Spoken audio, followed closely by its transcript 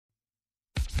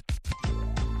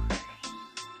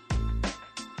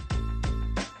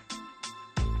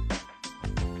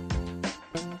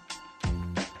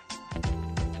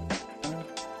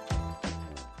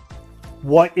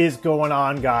What is going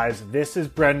on, guys? This is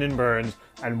Brendan Burns,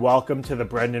 and welcome to the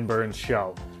Brendan Burns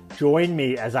Show. Join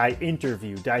me as I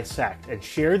interview, dissect, and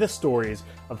share the stories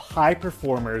of high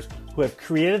performers who have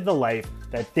created the life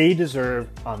that they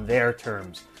deserve on their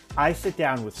terms. I sit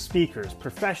down with speakers,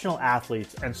 professional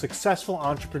athletes, and successful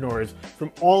entrepreneurs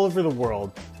from all over the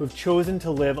world who have chosen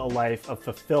to live a life of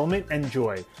fulfillment and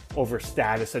joy over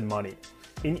status and money.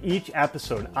 In each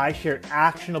episode, I share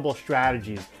actionable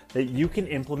strategies that you can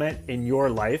implement in your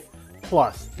life,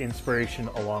 plus inspiration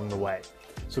along the way.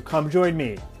 So come join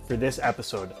me for this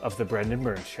episode of The Brendan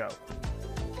Burns Show.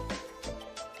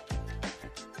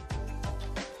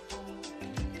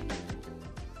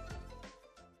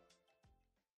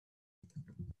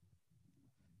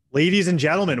 Ladies and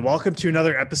gentlemen, welcome to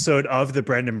another episode of The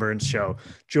Brendan Burns Show.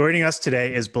 Joining us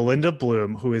today is Bilinda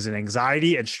Blume, who is an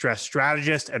anxiety and stress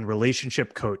strategist and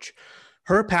relationship coach.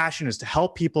 Her passion is to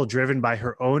help people driven by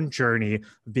her own journey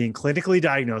of being clinically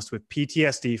diagnosed with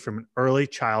PTSD from an early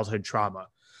childhood trauma.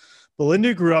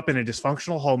 Bilinda grew up in a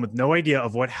dysfunctional home with no idea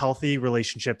of what healthy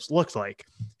relationships looked like.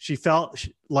 She felt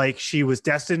like she was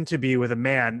destined to be with a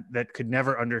man that could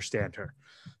never understand her.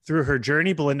 Through her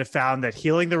journey, Bilinda found that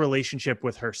healing the relationship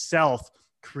with herself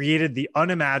created the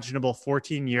unimaginable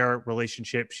 14-year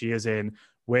relationship she is in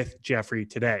with Jeffrey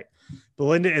today.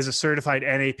 Bilinda is a certified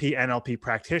NAP/NLP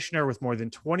practitioner with more than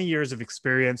 20 years of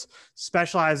experience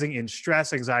specializing in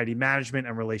stress, anxiety management,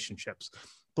 and relationships.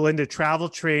 Bilinda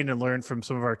traveled, trained, and learned from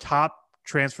some of our top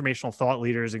transformational thought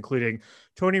leaders, including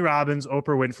Tony Robbins,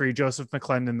 Oprah Winfrey, Joseph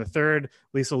McClendon III,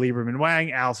 Lisa Lieberman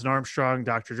Wang, Alison Armstrong,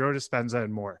 Dr. Joe Dispenza,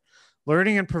 and more.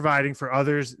 Learning and providing for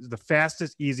others is the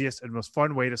fastest, easiest, and most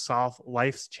fun way to solve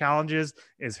life's challenges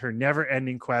is her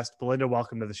never-ending quest. Bilinda,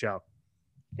 welcome to the show.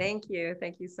 Thank you.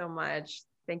 Thank you so much.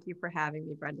 Thank you for having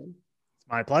me, Brendan. It's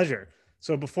my pleasure.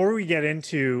 So before we get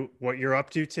into what you're up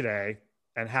to today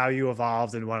and how you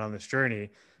evolved and went on this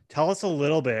journey, tell us a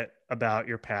little bit about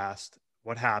your past,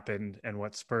 what happened, and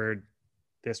what spurred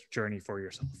this journey for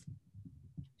yourself.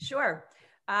 Sure.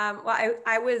 Well,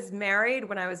 I was married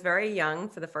when I was very young.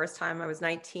 For the first time, I was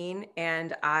 19,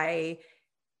 and I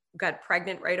got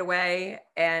pregnant right away.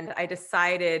 And I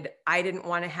decided I didn't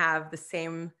want to have the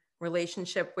same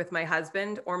relationship with my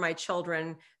husband or my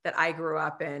children that I grew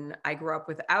up in. I grew up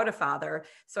without a father.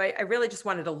 So I really just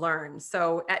wanted to learn.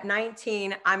 So at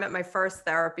 19, I'm at my first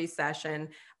therapy session.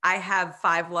 I have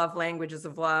 5 love languages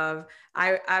of love.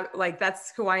 I like,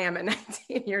 that's who I am at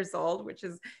 19 years old, which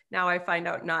is now I find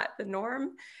out not the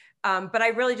norm. But I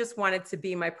really just wanted to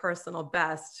be my personal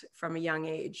best from a young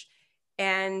age.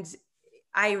 And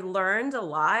I learned a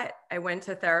lot. I went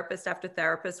to therapist after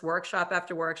therapist, workshop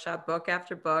after workshop, book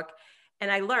after book.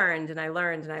 And I learned and I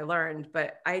learned and I learned,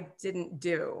 but I didn't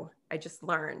do. I just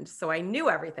learned. So I knew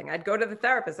everything. I'd go to the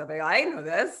therapist. I'd be like, I know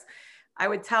this. I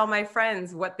would tell my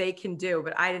friends what they can do,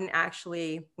 but I didn't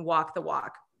actually walk the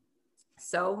walk.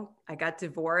 So I got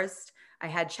divorced. I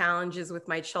had challenges with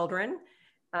my children.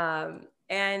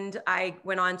 And I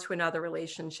went on to another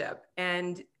relationship.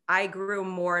 And I grew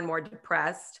more and more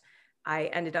depressed. I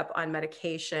ended up on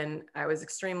medication. I was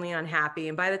extremely unhappy.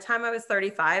 And by the time I was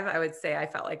 35, I would say I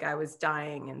felt like I was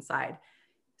dying inside.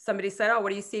 Somebody said, "Oh, what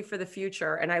do you see for the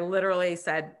future?" And I literally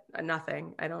said,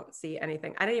 "Nothing. I don't see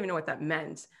anything." I didn't even know what that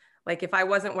meant. Like if I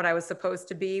wasn't what I was supposed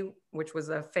to be, which was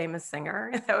a famous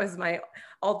singer, that was my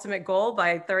ultimate goal.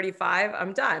 By 35,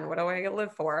 I'm done. What do I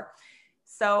live for?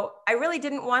 So I really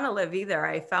didn't want to live either.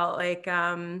 I felt like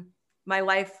my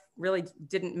life really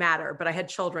didn't matter, but I had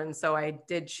children, so I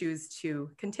did choose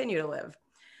to continue to live.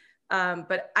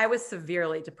 But I was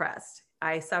severely depressed.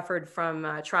 I suffered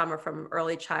from trauma from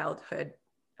early childhood,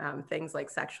 things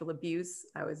like sexual abuse.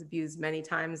 I was abused many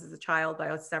times as a child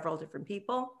by several different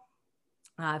people.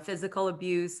 Physical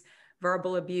abuse,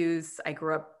 verbal abuse. I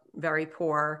grew up very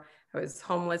poor. I was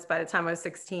homeless by the time I was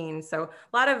 16. So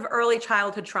a lot of early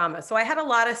childhood trauma. So I had a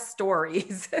lot of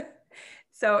stories.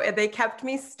 So they kept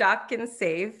me stuck and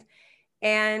safe.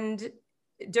 And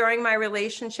during my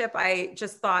relationship, I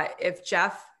just thought if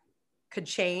Jeff could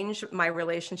change, my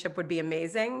relationship would be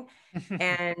amazing.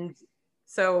 And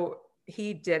so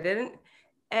he didn't.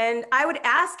 And I would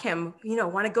ask him,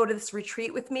 want to go to this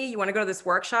retreat with me? You want to go to this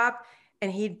workshop?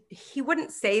 And he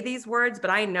wouldn't say these words, but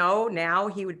I know now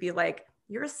he would be like,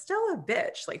 "You're still a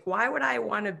bitch. Like, why would I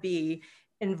want to be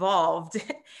involved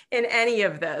in any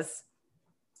of this?"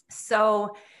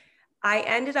 So I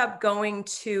ended up going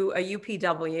to a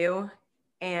UPW.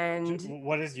 And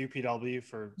what is UPW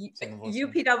for some of us?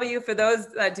 UPW, for those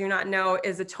that do not know,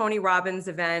 is a Tony Robbins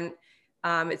event.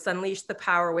 It's Unleash the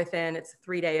Power Within. It's a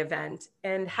 3-day event.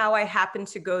 And how I happened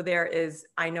to go there is,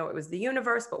 I know it was the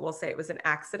universe, but we'll say it was an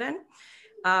accident.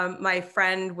 My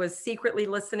friend was secretly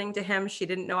listening to him. She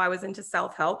didn't know I was into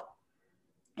self-help.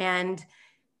 And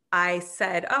I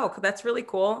said, oh, that's really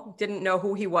cool. Didn't know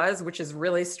who he was, which is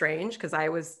really strange because I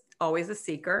was always a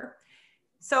seeker.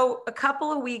 So a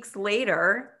couple of weeks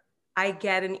later, I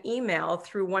get an email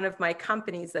through one of my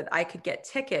companies that I could get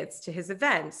tickets to his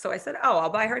event. So I said, oh, I'll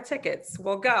buy her tickets.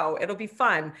 We'll go. It'll be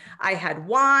fun. I had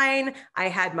wine. I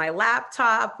had my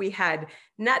laptop. We had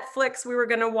Netflix we were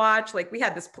going to watch. Like we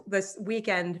had this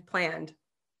weekend planned.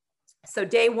 So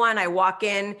day one, I walk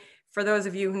in. For those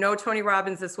of you who know Tony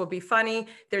Robbins, this will be funny.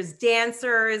 There's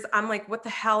dancers. I'm like, what the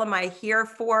hell am I here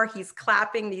for? He's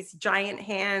clapping these giant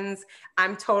hands.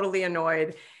 I'm totally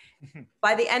annoyed.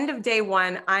 By the end of day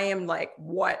one, I am like,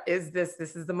 what is this?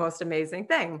 This is the most amazing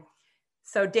thing.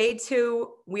 So day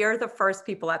two, we are the first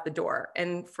people at the door.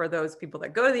 And for those people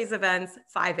that go to these events,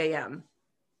 5 a.m.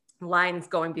 lines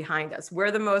going behind us.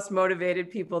 We're the most motivated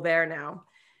people there now.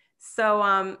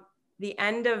 So the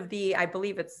end of I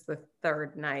believe it's the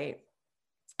third night,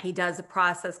 he does a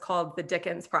process called the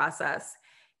Dickens process.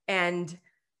 And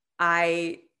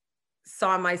I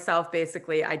saw myself,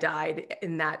 basically, I died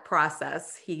in that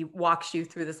process. He walks you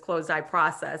through this closed eye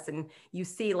process and you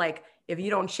see like, if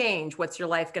you don't change, what's your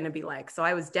life going to be like? So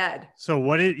I was dead. So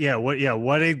what do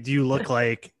you look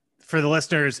like? For the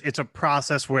listeners, it's a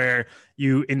process where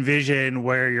you envision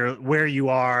where you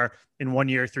are in 1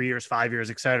 year, 3 years, 5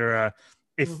 years, et cetera,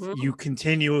 if you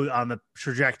continue on the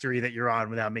trajectory that you're on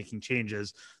without making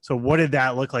changes. So what did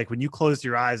that look like when you closed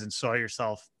your eyes and saw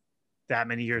yourself that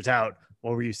many years out?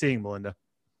 What were you seeing, Bilinda?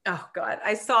 Oh God,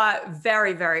 I saw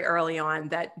very, very early on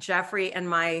that Jeffrey and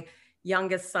my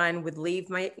youngest son would leave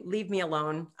me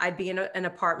alone. I'd be in an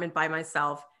apartment by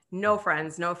myself, no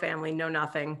friends, no family, no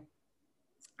nothing.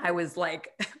 I was like,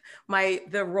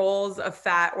 the rolls of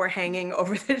fat were hanging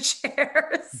over the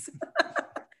chairs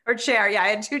or chair. Yeah, I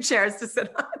had 2 chairs to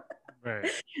sit on. Right.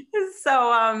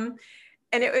 So,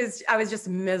 and I was just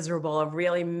miserable, a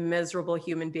really miserable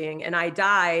human being. And I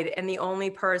died. And the only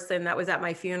person that was at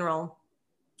my funeral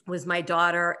was my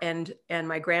daughter and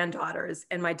my granddaughters.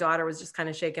 And my daughter was just kind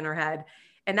of shaking her head.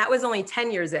 And that was only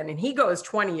 10 years in, and he goes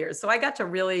 20 years. So I got to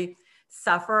really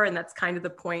suffer. And that's kind of the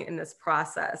point in this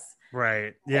process.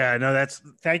 Right. Yeah, no,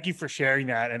 thank you for sharing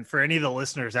that. And for any of the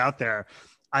listeners out there,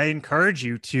 I encourage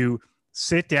you to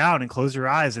sit down and close your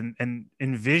eyes and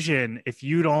envision, if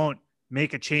you don't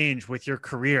make a change with your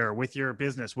career, with your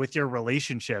business, with your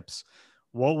relationships,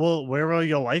 where will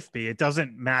your life be? It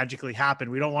doesn't magically happen.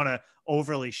 We don't want to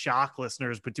overly shock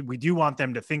listeners, but we do want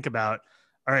them to think about,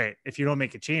 all right, if you don't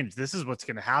make a change, this is what's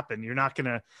going to happen.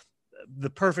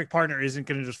 The perfect partner isn't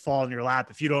going to just fall in your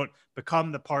lap if you don't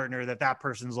become the partner that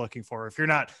person's looking for, if you're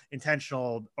not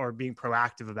intentional or being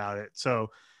proactive about it.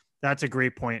 So that's a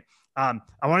great point. I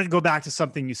wanted to go back to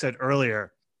something you said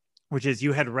earlier, which is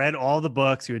you had read all the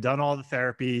books, you had done all the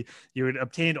therapy, you had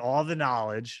obtained all the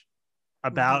knowledge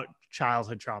about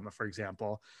childhood trauma, for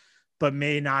example, but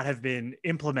may not have been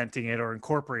implementing it or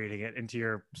incorporating it into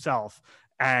yourself.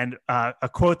 And a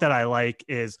quote that I like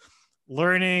is,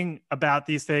 learning about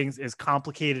these things is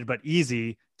complicated but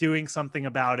easy. Doing something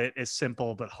about it is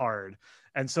simple but hard.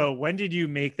 And so when did you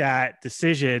make that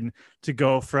decision to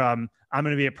go from, I'm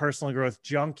going to be a personal growth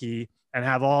junkie and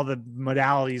have all the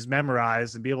modalities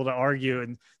memorized and be able to argue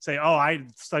and say, oh, I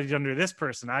studied under this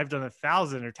person, I've done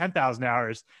 1,000 or 10,000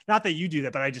 hours. Not that you do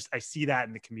that, but I see that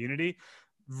in the community,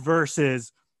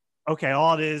 versus, okay,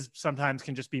 all it is sometimes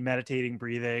can just be meditating,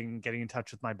 breathing, getting in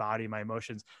touch with my body, my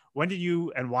emotions. When did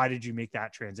you and why did you make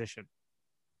that transition?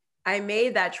 I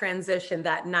made that transition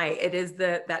that night. It is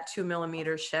that 2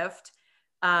 millimeter shift.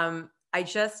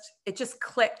 It just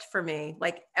clicked for me.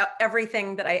 Like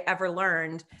everything that I ever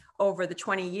learned over the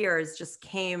 20 years just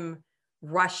came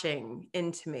rushing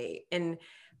into me. And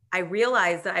I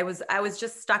realized that I was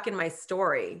just stuck in my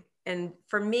story. And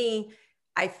for me,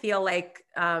 I feel like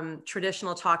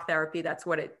traditional talk therapy, that's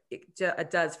what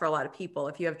it does for a lot of people.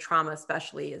 If you have trauma,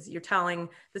 especially, is you're telling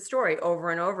the story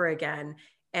over and over again.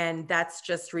 And that's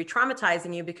just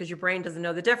re-traumatizing you because your brain doesn't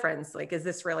know the difference. Like, is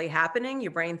this really happening?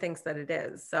 Your brain thinks that it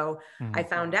is. So I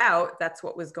found out that's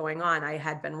what was going on. I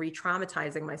had been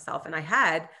re-traumatizing myself, and I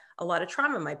had a lot of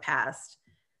trauma in my past.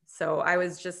 So I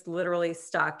was just literally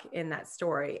stuck in that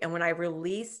story. And when I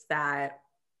released that,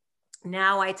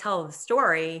 now I tell the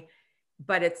story,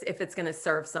 but if it's going to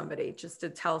serve somebody, just to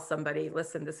tell somebody,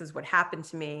 listen, this is what happened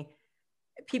to me.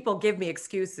 People give me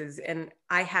excuses, and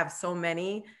I have so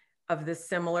many of the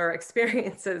similar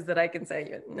experiences that I can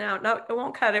say, no, it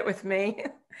won't cut it with me.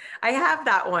 I have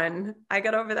that one. I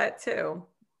got over that too.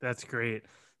 That's great.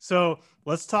 So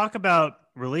let's talk about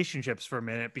relationships for a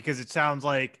minute, because it sounds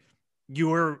like you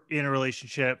were in a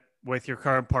relationship with your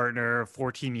current partner,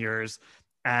 14 years,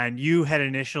 and you had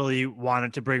initially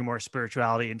wanted to bring more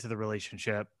spirituality into the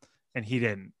relationship and he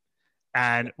didn't.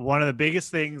 And one of the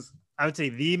biggest things, I would say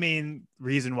the main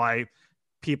reason why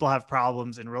people have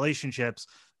problems in relationships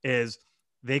is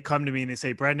they come to me and they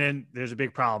say, Brendan, there's a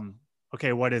big problem.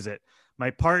 Okay, what is it? My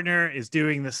partner is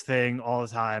doing this thing all the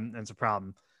time and it's a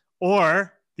problem.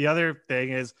 Or the other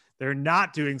thing is they're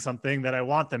not doing something that I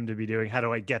want them to be doing. How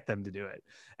do I get them to do it?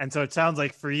 And so it sounds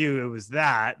like for you, it was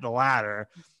that, the latter.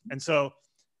 And so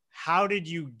how did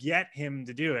you get him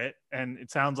to do it? And it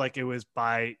sounds like it was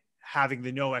by having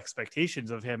the no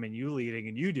expectations of him and you leading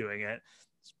and you doing it.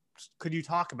 Could you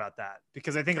talk about that?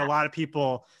 Because I think a lot of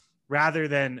people, rather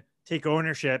than take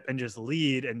ownership and just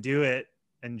lead and do it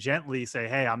and gently say,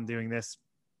 hey, I'm doing this,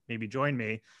 maybe join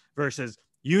me, versus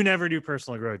you never do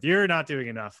personal growth. You're not doing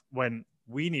enough, when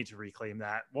we need to reclaim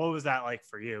that. What was that like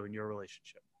for you in your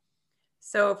relationship?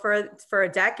 So for a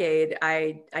decade,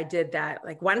 I did that.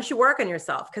 Like, why don't you work on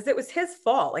yourself? Because it was his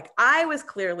fault. Like, I was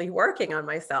clearly working on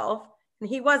myself and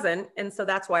he wasn't. And so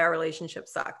that's why our relationship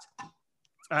sucked.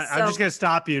 I'm just going to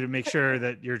stop you to make sure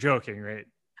that you're joking, right?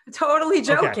 Totally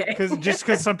joking. Okay.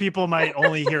 Because some people might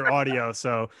only hear audio.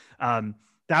 So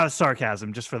that was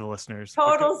sarcasm, just for the listeners.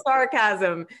 Total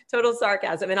sarcasm.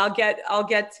 And I'll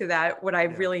get to that, what I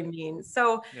really mean.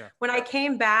 So when I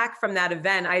came back from that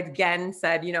event, I again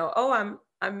said, oh,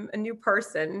 I'm a new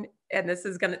person and this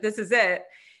is it.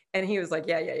 And he was like,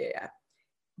 yeah.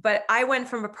 But I went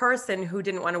from a person who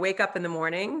didn't want to wake up in the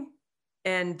morning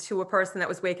and to a person that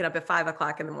was waking up at 5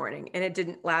 o'clock in the morning. And it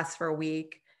didn't last for a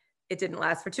week. It didn't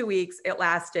last for 2 weeks. It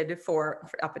lasted for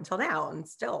up until now and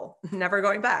still never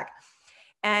going back.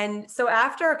 And so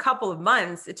after a couple of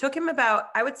months, it took him about,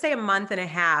 I would say, a month and a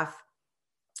half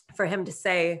for him to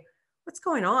say, what's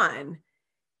going on?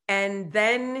 And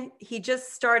then he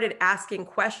just started asking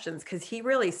questions because he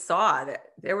really saw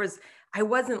that I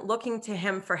wasn't looking to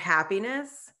him for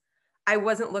happiness. I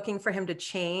wasn't looking for him to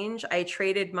change. I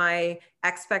traded my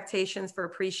expectations for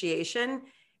appreciation.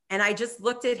 And I just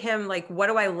looked at him like, what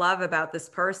do I love about this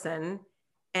person?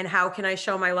 And how can I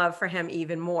show my love for him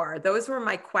even more? Those were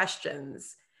my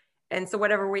questions. And so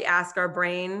whatever we ask our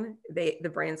brain,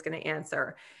 the brain's going to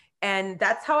answer. And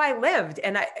that's how I lived.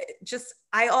 And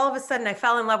I all of a sudden, I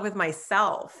fell in love with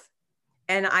myself.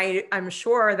 And I'm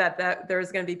sure that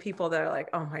there's going to be people that are like,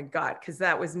 oh my God, because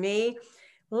that was me.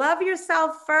 Love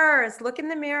yourself first. Look in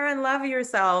the mirror and love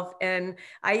yourself. And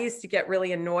I used to get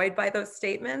really annoyed by those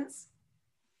statements,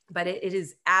 but it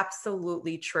is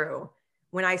absolutely true.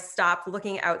 When I stopped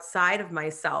looking outside of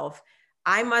myself,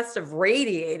 I must have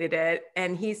radiated it.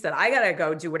 And he said, I got to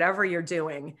go do whatever you're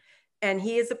doing. And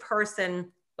he is a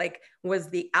person, like, was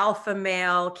the alpha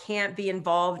male, can't be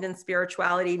involved in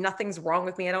spirituality. Nothing's wrong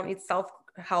with me. I don't need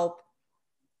self-help.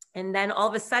 And then all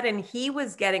of a sudden he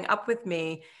was getting up with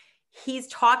me. He's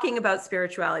talking about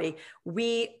spirituality.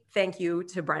 Thank you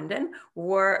to Brendan,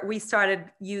 we started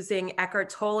using Eckhart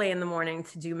Tolle in the morning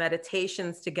to do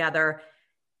meditations together.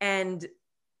 And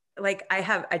like,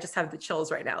 I just have the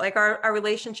chills right now. Like our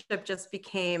relationship just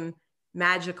became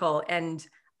magical. And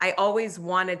I always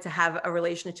wanted to have a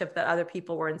relationship that other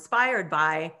people were inspired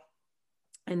by.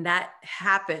 And that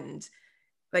happened.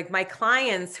 Like my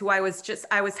clients who I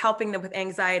was helping them with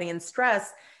anxiety and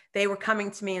stress, they were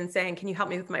coming to me and saying, can you help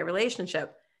me with my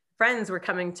relationship? Friends were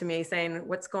coming to me saying,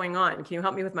 what's going on? Can you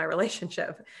help me with my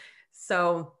relationship?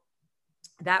 So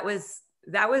that was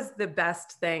the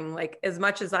best thing. Like, as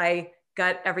much as I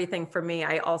got everything for me,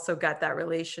 I also got that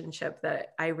relationship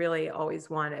that I really always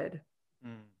wanted.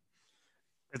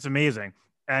 It's amazing.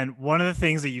 And one of the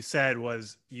things that you said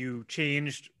was you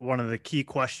changed one of the key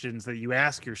questions that you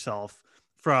ask yourself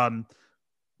from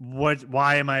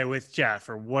why am I with Jeff,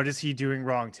 or what is he doing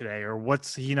wrong today, or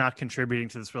what's he not contributing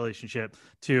to this relationship,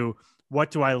 to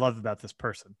what do I love about this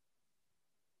person?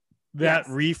 That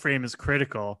reframe is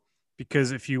critical,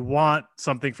 because if you want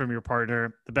something from your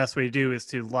partner, the best way to do is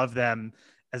to love them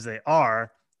as they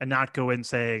are and not go in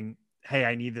saying, hey,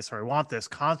 I need this or I want this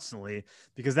constantly,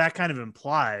 because that kind of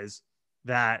implies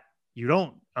that you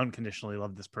don't unconditionally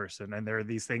love this person. And there are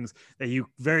these things that you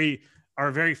are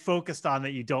very focused on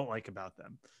that you don't like about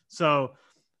them. So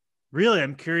really,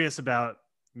 I'm curious about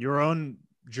your own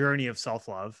journey of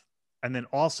self-love, and then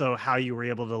also how you were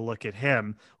able to look at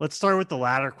him. Let's start with the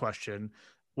latter question,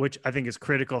 which I think is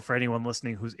critical for anyone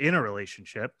listening who's in a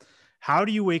relationship. How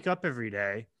do you wake up every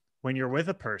day when you're with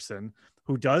a person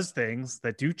who does things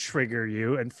that do trigger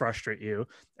you and frustrate you,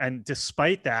 and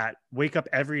despite that, wake up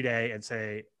every day and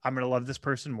say, I'm going to love this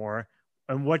person more?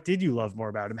 And what did you love more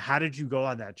about him? How did you go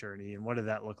on that journey? And what did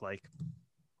that look like?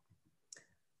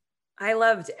 I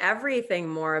loved everything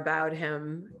more about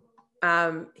him.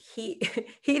 he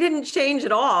he didn't change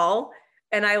at all,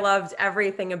 and I loved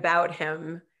everything about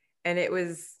him. And it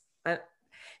was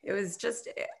just,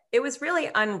 it was really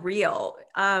unreal.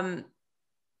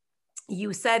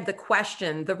 You said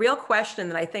the real question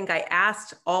that I think I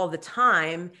asked all the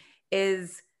time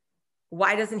is,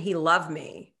 why doesn't he love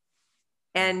me?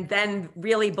 And then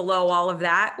really below all of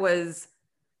that was,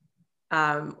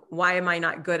 why am I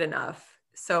not good enough?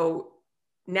 So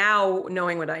now,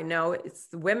 knowing what I know, it's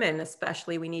the women,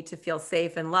 especially, we need to feel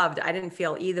safe and loved. I didn't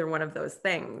feel either one of those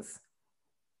things.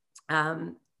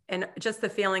 And just the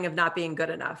feeling of not being good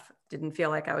enough, didn't feel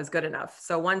like I was good enough.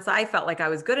 So once I felt like I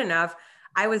was good enough,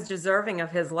 I was deserving of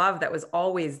his love that was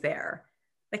always there.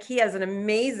 Like, he has an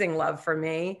amazing love for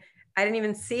me. I didn't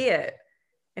even see it.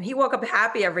 And he woke up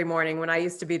happy every morning when I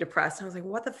used to be depressed. I was like,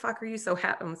 what the fuck are you so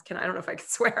happy? I don't know if I can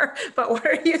swear, but what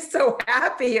are you so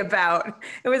happy about?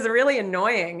 It was really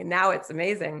annoying. And now it's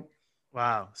amazing.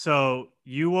 Wow. So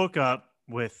you woke up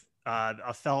with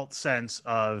a felt sense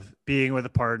of being with a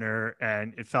partner,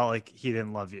 and it felt like he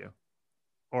didn't love you,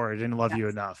 or didn't love you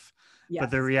Yes. enough. But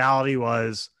Yes. the reality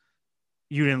was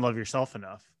you didn't love yourself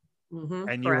enough, and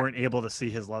you Correct. weren't able to see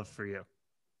his love for you.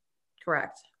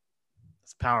 Correct.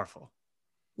 It's powerful.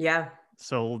 Yeah.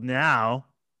 So now,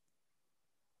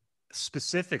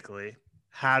 specifically,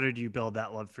 how did you build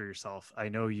that love for yourself? I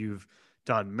know you've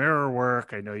done mirror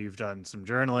work. I know you've done some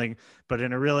journaling, but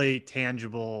in a really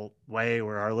tangible way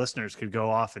where our listeners could go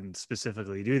off and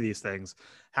specifically do these things.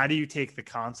 How do you take the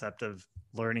concept of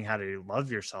learning how to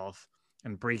love yourself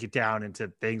and break it down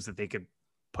into things that they could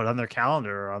put on their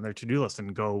calendar or on their to-do list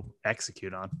and go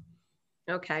execute on?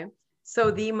 Okay.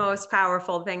 So the most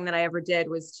powerful thing that I ever did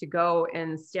was to go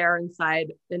and stare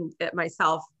inside at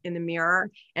myself in the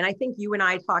mirror. And I think you and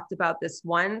I talked about this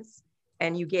once,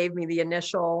 and you gave me the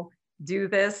initial do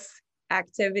this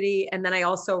activity. And then I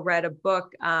also read a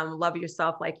book, Love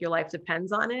Yourself Like Your Life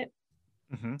Depends on It.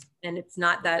 Mm-hmm. And it's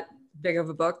not that big of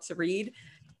a book to read.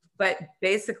 But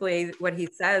basically what he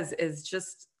says is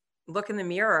just look in the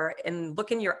mirror and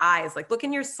look in your eyes, like look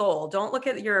in your soul. Don't look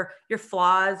at your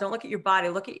flaws. Don't look at your body.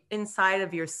 Look at inside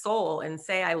of your soul and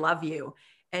say, I love you.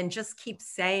 And just keep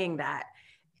saying that.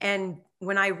 And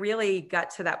when I really got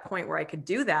to that point where I could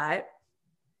do that,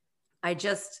 I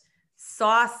just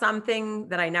saw something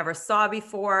that I never saw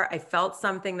before. I felt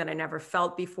something that I never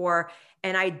felt before.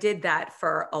 And I did that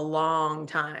for a long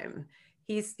time.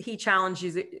 He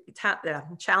challenges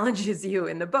you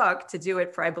in the book to do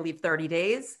it for, I believe, 30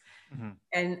 days. Mm-hmm.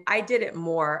 And I did it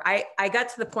more. I got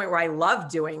to the point where I loved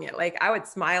doing it. Like, I would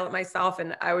smile at myself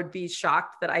and I would be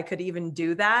shocked that I could even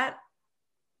do that,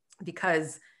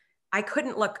 because I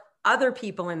couldn't look other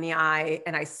people in the eye.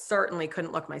 And I certainly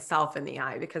couldn't look myself in the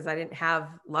eye because I didn't have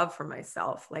love for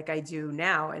myself like I do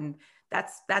now. And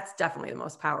that's definitely the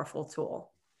most powerful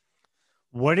tool.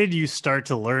 What did you start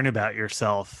to learn about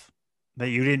yourself that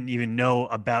you didn't even know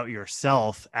about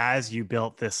yourself as you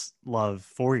built this love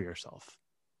for yourself?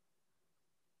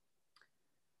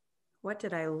 What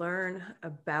did I learn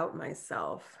about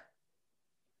myself?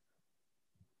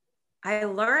 I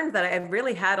learned that I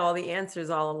really had all the answers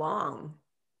all along.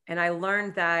 And I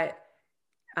learned that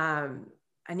I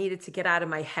needed to get out of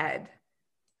my head.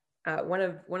 One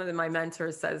of my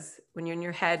mentors says, when you're in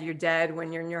your head, you're dead.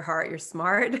 When you're in your heart, you're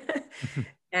smart.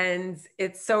 And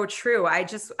it's so true. I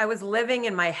was living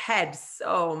in my head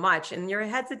so much, and your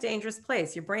head's a dangerous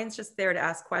place. Your brain's just there to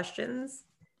ask questions,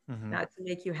 not to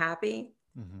make you happy.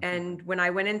 Mm-hmm. And when I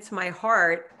went into my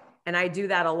heart, and I do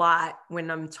that a lot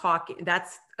when I'm talking,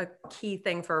 that's a key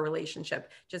thing for a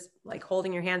relationship. Just like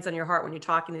holding your hands on your heart when you're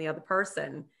talking to the other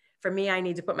person. For me, I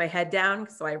need to put my head down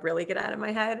so I really get out of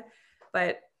my head.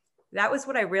 But that was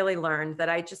what I really learned, that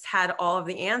I just had all of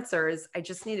the answers. I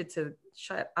just needed to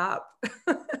shut up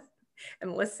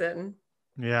and listen.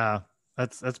 Yeah,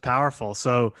 that's powerful.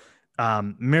 So,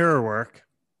 mirror work,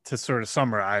 to sort of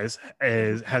summarize,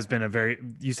 has been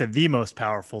you said, the most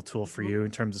powerful tool for you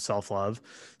in terms of self-love,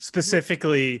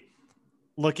 specifically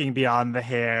looking beyond the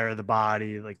hair, the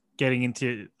body, like getting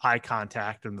into eye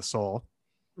contact and the soul.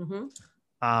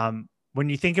 Mm-hmm. When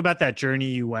you think about that journey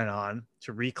you went on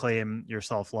to reclaim your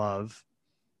self-love,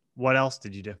 what else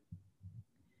did you do?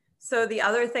 So the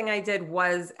other thing I did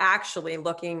was actually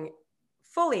looking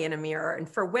fully in a mirror. And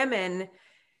for women,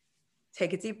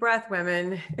 take a deep breath,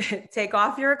 women, take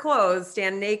off your clothes,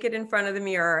 stand naked in front of the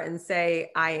mirror and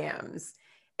say, I ams.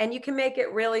 And you can make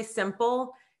it really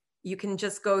simple. You can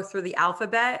just go through the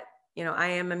alphabet. You know, I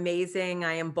am amazing.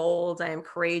 I am bold. I am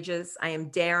courageous. I am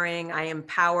daring. I am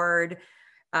empowered.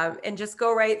 And just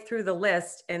go right through the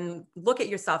list and look at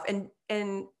yourself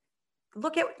and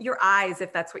look at your eyes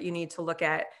if that's what you need to look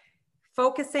at.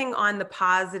 focusing on the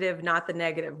positive, not the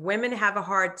negative. Women have a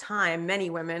hard time, many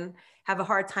women have a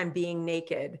hard time being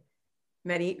naked.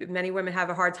 Many women have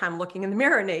a hard time looking in the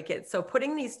mirror naked. So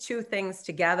putting these two things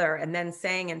together and then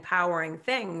saying empowering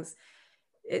things,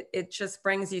 it just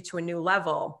brings you to a new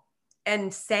level.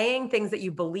 And saying things that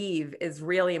you believe is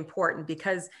really important,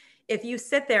 because if you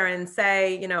sit there and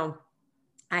say, you know,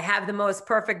 I have the most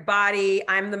perfect body,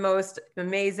 I'm the most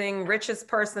amazing, richest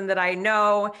person that I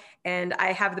know, and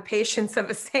I have the patience of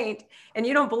a saint, and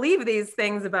you don't believe these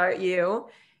things about you,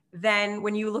 then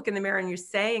when you look in the mirror and you're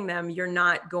saying them, you're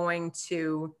not going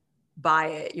to buy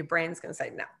it. Your brain's going to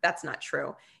say, no, that's not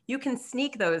true. You can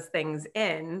sneak those things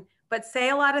in, but say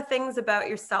a lot of things about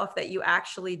yourself that you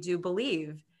actually do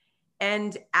believe.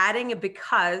 And adding a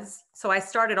because. So I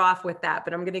started off with that,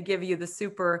 but I'm going to give you the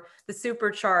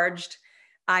supercharged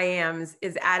I ams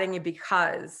is adding a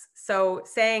because. So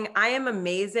saying I am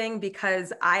amazing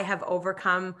because I have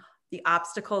overcome the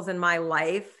obstacles in my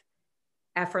life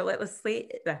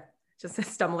effortlessly, just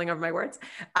stumbling over my words.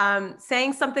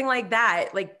 Saying something like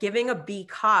that, like giving a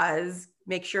because,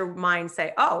 makes your mind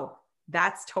say, oh,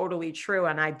 that's totally true.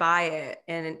 And I buy it,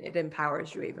 and it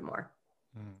empowers you even more.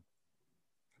 Mm.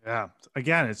 Yeah.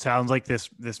 Again, it sounds like this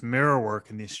mirror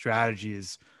work and these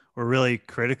strategies were really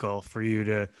critical for you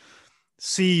to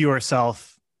see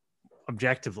yourself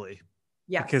objectively.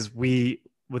 Yes. Because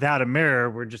without a mirror,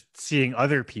 we're just seeing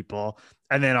other people,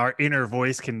 and then our inner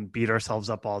voice can beat ourselves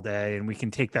up all day, and we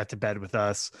can take that to bed with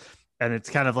us. And it's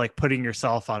kind of like putting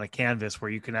yourself on a canvas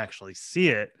where you can actually see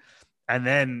it and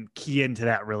then key into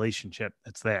that relationship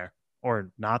that's there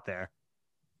or not there.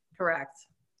 Correct.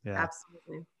 Yeah.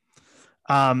 Absolutely.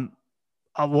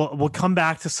 We'll come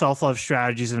back to self-love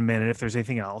strategies in a minute if there's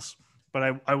anything else,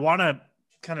 but I want to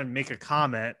kind of make a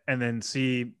comment and then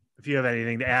see if you have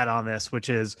anything to add on this, which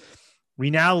is we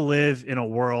now live in a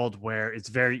world where it's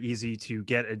very easy to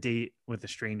get a date with a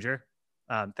stranger,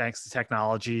 thanks to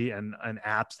technology and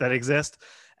apps that exist.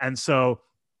 And so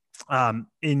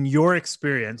in your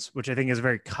experience, which I think is a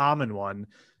very common one,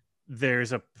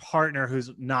 there's a partner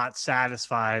who's not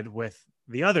satisfied with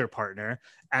the other partner.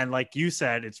 And like you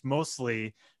said, it's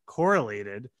mostly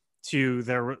correlated to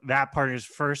that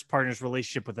partner's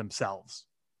relationship with themselves.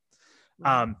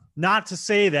 Not to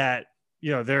say that,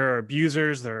 you know, there are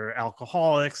abusers, there are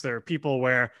alcoholics, there are people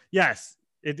where, yes,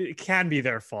 it can be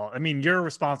their fault. I mean, you're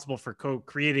responsible for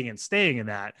co-creating and staying in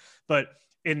that. But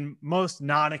in most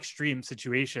non-extreme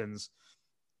situations,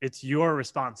 it's your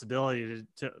responsibility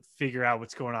to figure out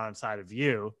what's going on inside of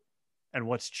you and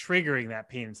what's triggering that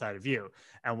pain inside of you.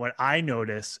 And what I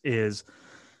notice is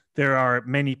there are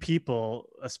many people,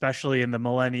 especially in the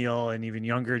millennial and even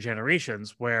younger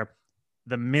generations, where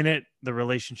the minute the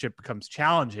relationship becomes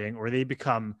challenging or they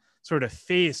become sort of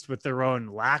faced with their own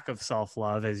lack of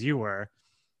self-love, as you were,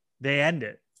 they end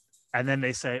it. And then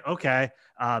they say, okay,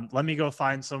 let me go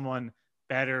find someone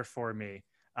better for me.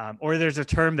 Or there's a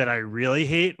term that I really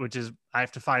hate, which is I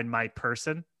have to find my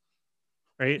person.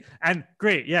 Right. And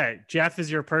great. Yeah. Jeff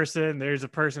is your person. There's a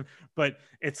person, but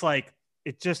it's like,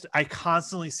 I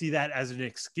constantly see that as an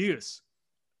excuse.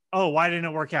 Oh, why didn't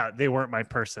it work out? They weren't my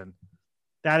person.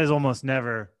 That is almost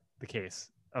never the case,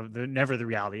 never the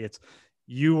reality. It's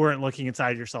you weren't looking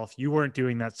inside yourself. You weren't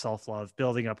doing that self-love,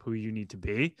 building up who you need to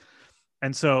be.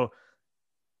 And so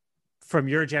from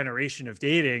your generation of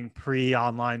dating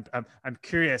pre-online, I'm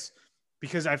curious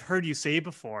because I've heard you say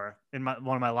before in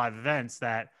one of my live events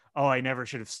that, oh, I never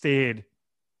should have stayed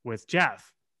with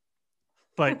Jeff.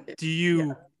 But do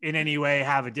you in any way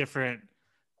have a different,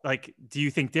 do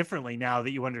you think differently now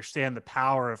that you understand the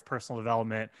power of personal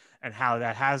development and how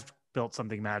that has built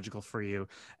something magical for you?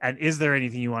 And is there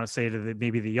anything you want to say to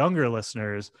maybe the younger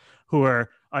listeners who are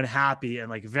unhappy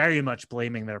and very much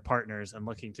blaming their partners and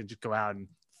looking to just go out and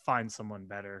find someone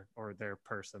better or their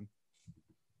person?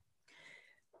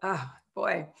 Oh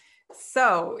boy.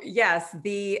 So yes,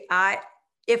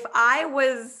 if I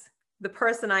was the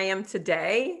person I am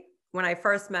today, when I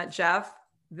first met Jeff,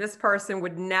 this person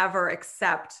would never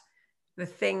accept the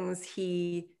things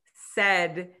he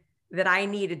said that I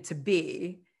needed to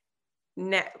be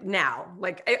now.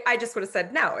 I just would have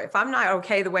said, no, if I'm not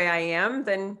okay the way I am,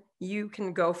 then you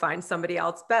can go find somebody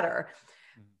else better.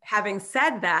 Mm-hmm. Having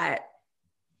said that,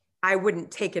 I wouldn't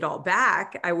take it all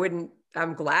back.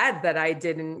 I'm glad that I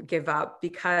didn't give up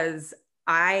because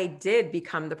I did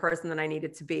become the person that I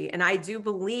needed to be. And I do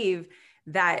believe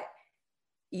that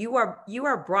you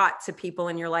are brought to people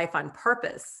in your life on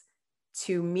purpose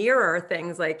to mirror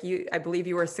things I believe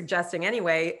you were suggesting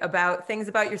anyway, about things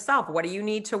about yourself. What do you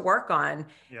need to work on?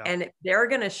 Yeah. And they're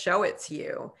going to show it to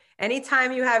you.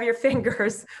 Anytime you have your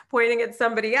fingers pointing at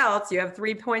somebody else, you have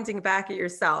 3 pointing back at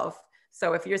yourself.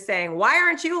 So if you're saying, why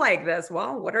aren't you like this?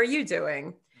 Well, what are you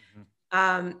doing?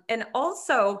 And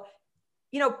also,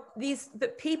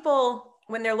 the people,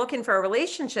 when they're looking for a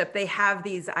relationship, they have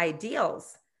these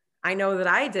ideals. I know that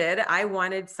I did. I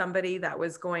wanted somebody that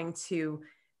was going to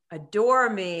adore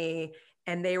me,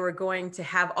 and they were going to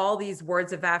have all these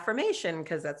words of affirmation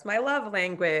because that's my love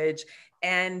language.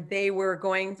 And we were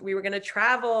going to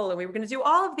travel, and we were going to do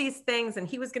all of these things. And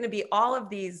he was going to be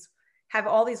have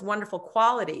all these wonderful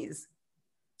qualities.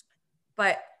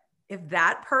 But if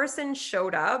that person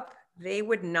showed up, they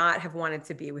would not have wanted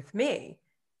to be with me,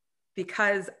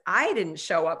 because I didn't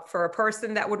show up for a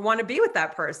person that would want to be with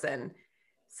that person.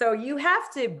 So you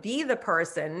have to be the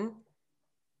person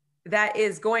that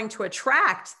is going to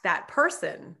attract that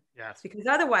person. Yes. Because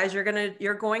otherwise you're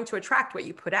going to attract what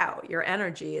you put out. Your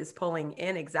energy is pulling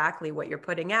in exactly what you're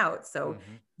putting out. So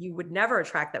you would never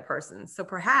attract that person. So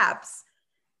perhaps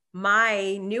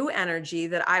my new energy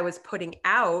that I was putting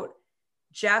out,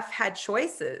 Jeff had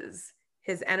choices.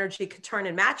 His energy could turn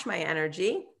and match my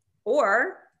energy,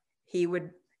 or he would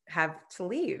have to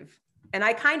leave. And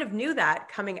I kind of knew that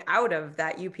coming out of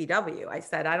that UPW. I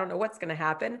said, I don't know what's going to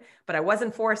happen, but I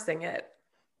wasn't forcing it.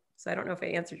 So I don't know if I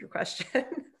answered your question.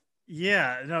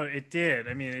 Yeah, no, it did.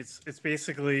 I mean, it's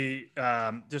basically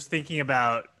just thinking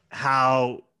about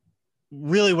how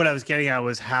really what I was getting at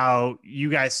was how you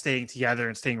guys staying together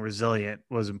and staying resilient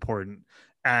was important.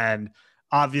 And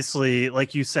obviously,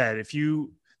 like you said,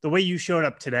 the way you showed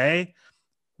up today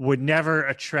would never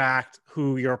attract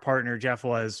who your partner Jeff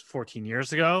was 14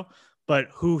 years ago, but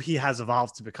who he has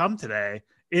evolved to become today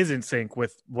is in sync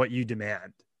with what you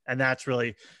demand. And that's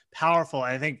really powerful.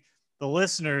 And I think the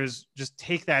listeners just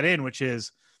take that in, which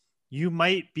is you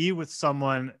might be with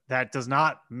someone that does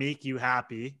not make you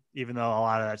happy, even though a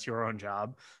lot of that's your own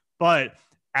job. But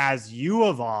as you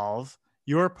evolve,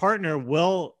 your partner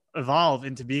will evolve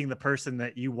into being the person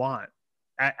that you want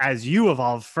as you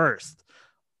evolve first,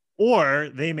 or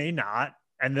they may not.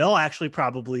 And they'll actually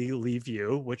probably leave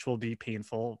you, which will be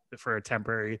painful for a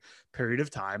temporary period of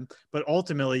time. But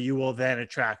ultimately, you will then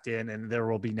attract in, and there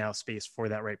will be now space for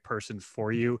that right person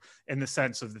for you in the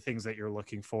sense of the things that you're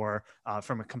looking for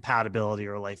from a compatibility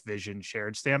or life vision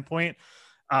shared standpoint.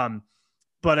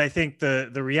 But I think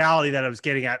the reality that I was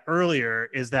getting at earlier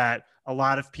is that a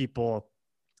lot of people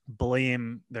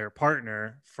blame their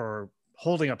partner for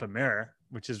holding up a mirror,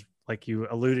 which is, like you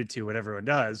alluded to, what everyone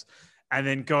does, and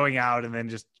then going out and then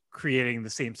just creating the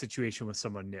same situation with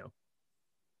someone new.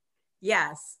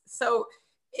 Yes. So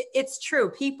it's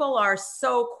true. People are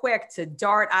so quick to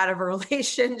dart out of a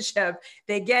relationship.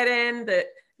 They get in that,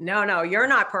 no, you're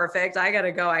not perfect. I got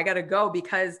to go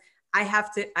because I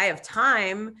have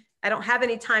time. I don't have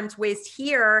any time to waste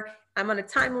here. I'm on a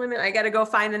time limit. I got to go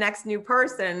find the next new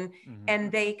person.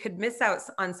 And they could miss out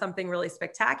on something really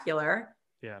spectacular.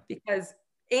 Yeah.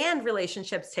 And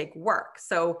relationships take work.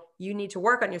 So you need to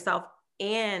work on yourself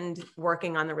and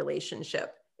working on the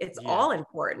relationship. It's all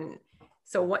important.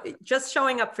 So just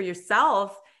showing up for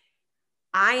yourself,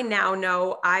 I now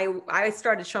know I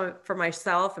started showing up for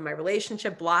myself, and my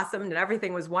relationship blossomed and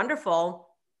everything was wonderful.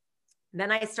 Then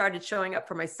I started showing up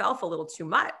for myself a little too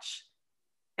much.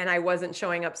 And I wasn't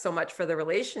showing up so much for the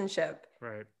relationship.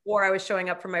 Right. Or I was showing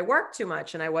up for my work too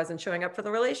much, and I wasn't showing up for the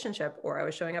relationship, or I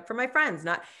was showing up for my friends.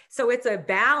 So it's a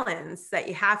balance that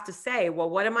you have to say, well,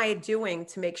 what am I doing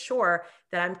to make sure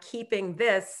that I'm keeping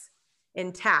this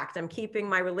intact? I'm keeping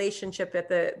my relationship at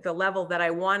the level that I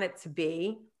want it to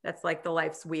be. That's like the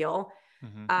life's wheel.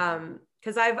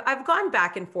 Because I've gone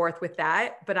back and forth with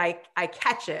that, but I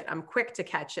catch it. I'm quick to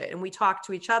catch it. And we talk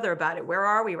to each other about it. Where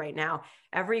are we right now?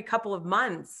 Every couple of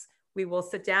months, we will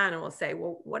sit down and we'll say,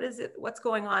 well, what is it? What's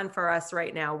going on for us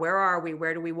right now? Where are we?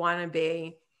 Where do we want to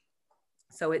be?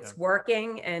 So it's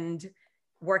working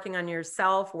on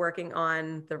yourself, working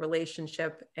on the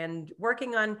relationship, and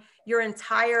working on your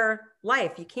entire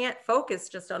life. You can't focus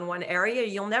just on one area.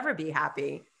 You'll never be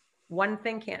happy. One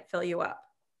thing can't fill you up.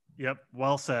 Yep.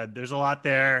 Well said. There's a lot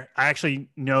there. I actually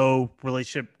know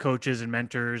relationship coaches and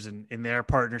mentors, and in their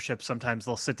partnerships, sometimes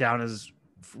they'll sit down as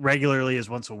regularly as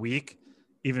once a week,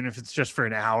 even if it's just for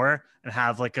an hour, and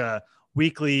have like a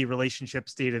weekly relationship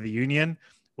state of the union.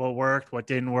 What worked, what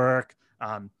didn't work.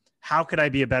 How could I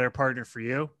be a better partner for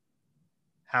you?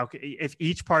 If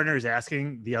each partner is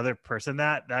asking the other person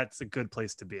that's a good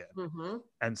place to be in.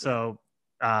 And so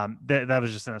that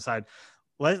was just an aside.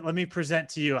 Let me present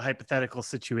to you a hypothetical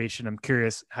situation. I'm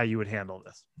curious how you would handle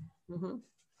this.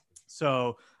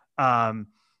 So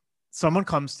someone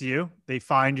comes to you, they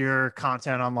find your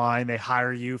content online, they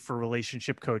hire you for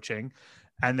relationship coaching,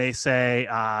 and they say,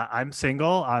 I'm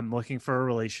single, I'm looking for a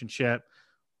relationship.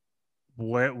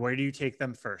 Where do you take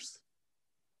them first?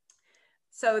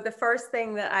 So the first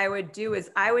thing that I would do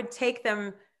is I would take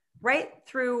them right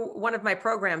through one of my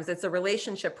programs. It's a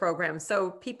relationship program.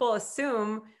 So people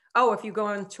assume, oh, if you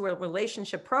go into a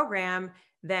relationship program,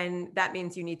 then that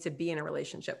means you need to be in a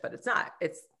relationship, but it's not.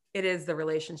 It is the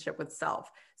relationship with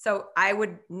self. So I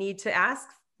would need to ask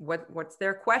what's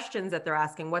their questions that they're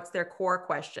asking. What's their core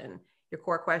question? Your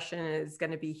core question is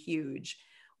going to be huge.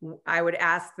 I would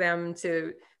ask them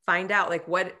to find out, like,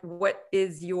 what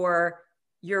is your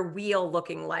wheel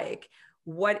looking like?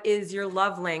 What is your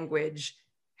love language?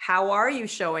 How are you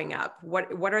showing up?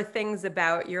 What are things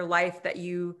about your life that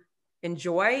you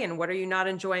enjoy, and what are you not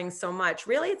enjoying so much?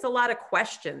 Really, it's a lot of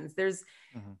questions.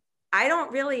 I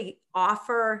don't really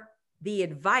offer the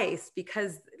advice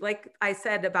because, like I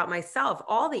said about myself,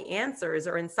 all the answers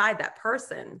are inside that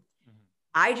person.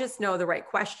 I just know the right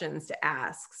questions to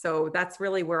ask. So that's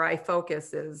really where I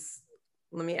focus is,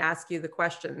 let me ask you the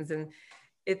questions. And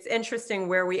it's interesting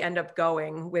where we end up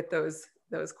going with those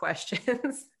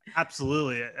questions.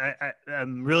 Absolutely.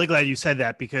 I'm really glad you said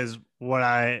that, because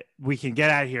what we can get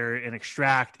at here and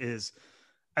extract is,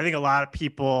 I think a lot of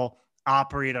people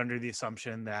operate under the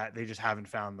assumption that they just haven't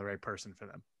found the right person for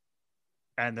them.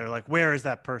 And they're like, where is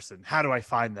that person? How do I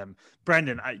find them?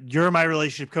 Brendan, you're my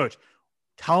relationship coach.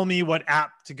 Tell me what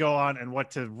app to go on and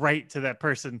what to write to that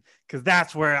person, because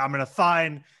that's where I'm going to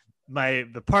find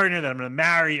the partner that I'm going to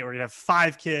marry. And we're going to have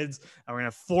 5 kids, and we're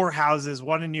going to have 4 houses,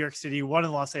 one in New York City, one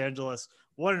in Los Angeles,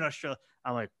 one in Australia.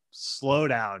 I'm like, slow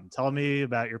down. Tell me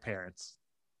about your parents.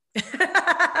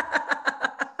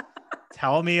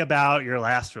 Tell me about your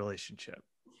last relationship.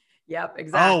 Yep,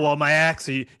 exactly. Oh, well, my ex,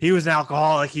 he was an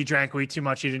alcoholic. He drank way too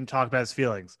much. He didn't talk about his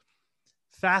feelings.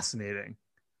 Fascinating.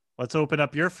 Let's open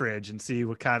up your fridge and see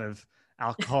what kind of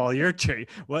alcohol you're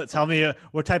tell me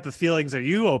what type of feelings are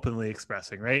you openly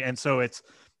expressing, right? And so it's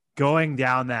going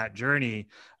down that journey.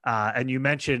 And you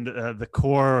mentioned the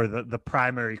core, or the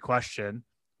primary question,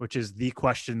 which is the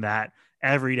question that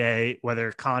every day,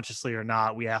 whether consciously or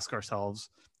not, we ask ourselves,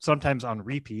 sometimes on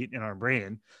repeat in our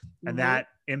brain, and that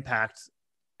impacts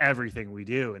everything we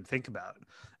do and think about.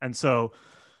 And so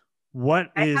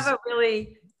I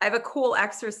have a cool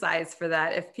exercise for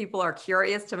that if people are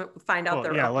curious to find out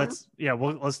their own.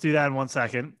 Let's do that in 1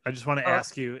 second. I just want to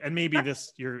ask you, and maybe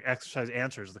your exercise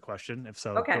answers the question. If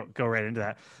so, okay. go right into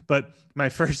that. But my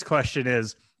first question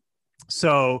is,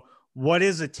 so what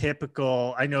is a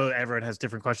typical, I know everyone has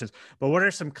different questions, but what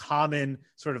are some common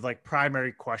sort of like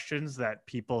primary questions that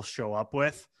people show up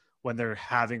with when they're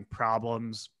having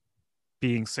problems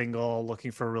being single,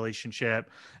 looking for a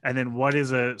relationship? And then what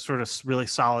is a sort of really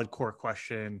solid core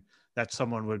question that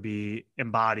someone would be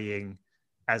embodying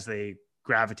as they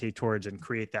gravitate towards and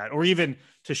create that, or even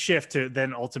to shift to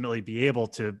then ultimately be able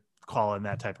to call in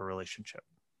that type of relationship?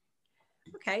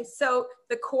 Okay. So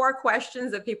the core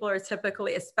questions that people are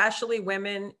typically, especially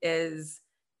women, is,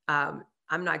 I'm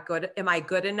not good. Am I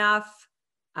good enough?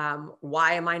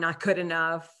 Why am I not good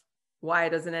enough? Why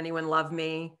doesn't anyone love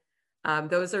me?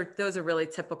 Those are really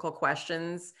typical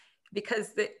questions,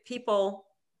 because the people,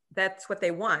 that's what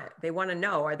they want. They want to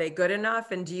know, are they good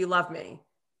enough? And do you love me?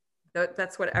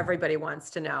 That's what everybody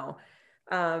wants to know.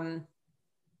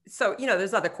 So,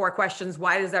 there's other core questions.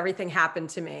 Why does everything happen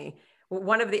to me?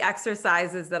 One of the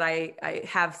exercises that I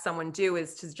have someone do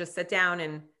is to just sit down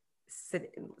and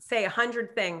say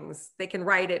 100 things. They can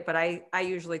write it, but I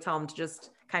usually tell them to just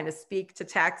kind of speak to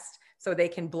text so they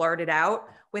can blurt it out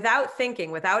without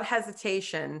thinking, without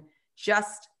hesitation,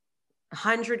 just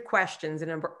 100 questions in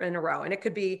a row. And it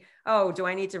could be, oh, do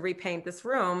I need to repaint this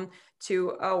room?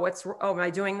 To, am I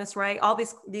doing this right? All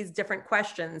these different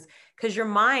questions, because your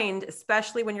mind,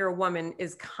 especially when you're a woman,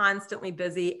 is constantly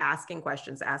busy asking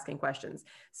questions.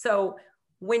 So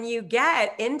when you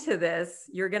get into this,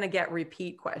 you're going to get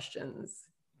repeat questions,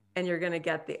 and you're going to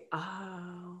get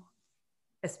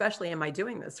especially, am I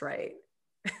doing this right?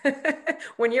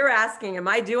 When you're asking, am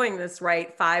I doing this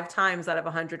right 5 times out of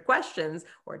 100 questions,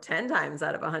 or 10 times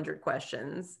out of 100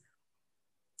 questions,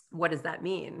 what does that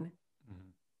mean?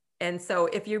 And so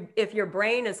if your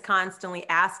brain is constantly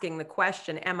asking the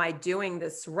question, am I doing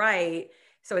this right?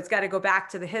 So it's got to go back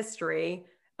to the history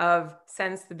of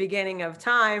since the beginning of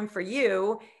time for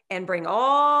you, and bring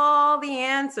all the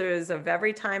answers of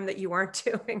every time that you weren't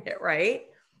doing it right,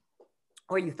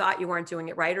 or you thought you weren't doing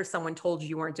it right, or someone told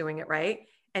you weren't doing it right.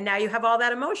 And now you have all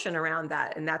that emotion around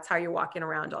that. And that's how you're walking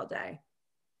around all day.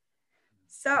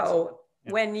 So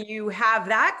when you have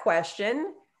that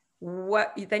question,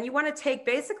 then you want to take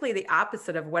basically the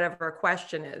opposite of whatever a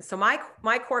question is. So my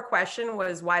core question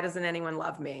was, why doesn't anyone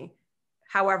love me?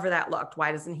 However that looked.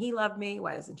 Why doesn't he love me?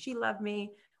 Why doesn't she love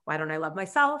me? Why don't I love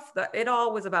myself? It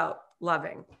all was about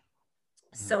loving.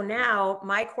 So now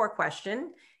my core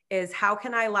question is, how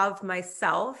can I love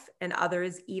myself and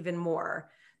others even more?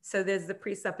 So there's the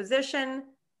presupposition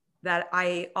that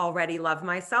I already love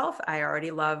myself. I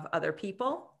already love other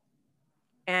people.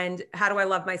 And how do I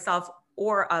love myself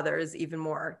or others even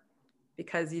more?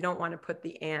 Because you don't want to put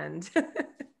the and.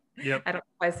 Yep. I don't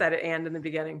know if I said it and in the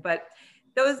beginning, but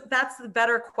that's the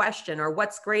better question. Or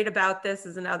what's great about this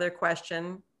is another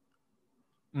question.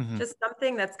 Mm-hmm. Just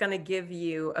something that's going to give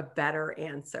you a better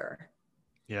answer.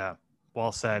 Yeah,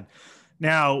 well said.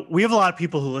 Now, we have a lot of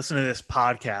people who listen to this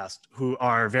podcast who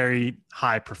are very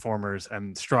high performers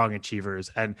and strong achievers.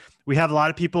 And we have a lot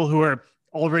of people who are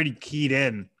already keyed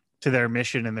in to their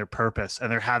mission and their purpose,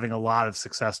 and they're having a lot of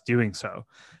success doing so.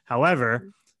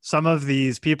 However, some of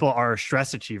these people are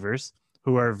stress achievers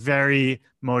who are very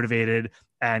motivated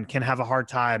and can have a hard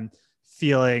time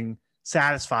feeling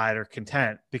satisfied or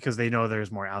content because they know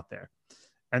there's more out there.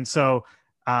 And so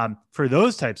for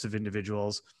those types of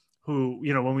individuals who,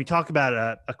 when we talk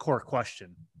about a core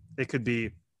question, it could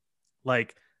be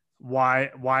like, why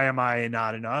am I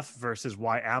not enough versus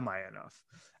why am I enough?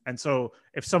 And so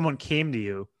if someone came to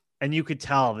you and you could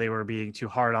tell they were being too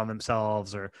hard on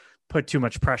themselves or put too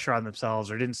much pressure on themselves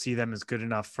or didn't see them as good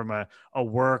enough from a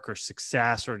work or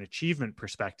success or an achievement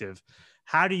perspective,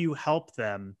 how do you help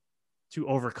them to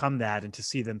overcome that and to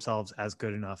see themselves as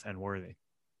good enough and worthy?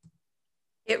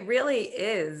 It really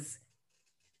is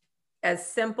as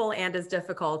simple and as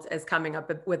difficult as coming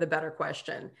up with a better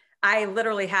question. I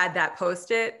literally had that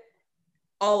Post-it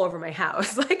all over my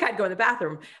house. Like, I'd go in the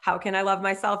bathroom. How can I love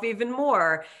myself even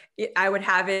more? I would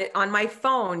have it on my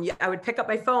phone. I would pick up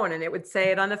my phone and it would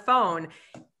say it on the phone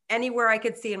anywhere I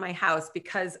could see in my house,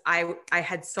 because I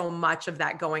had so much of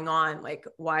that going on. Like,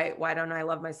 why don't I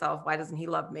love myself? Why doesn't he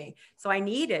love me? So I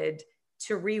needed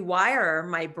to rewire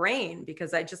my brain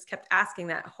because I just kept asking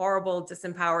that horrible,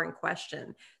 disempowering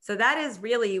question. So that is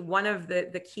really one of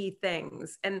the key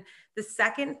things. And the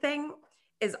second thing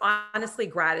is honestly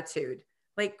gratitude.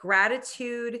 Like,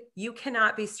 gratitude, you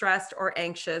cannot be stressed or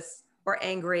anxious or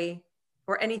angry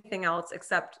or anything else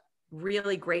except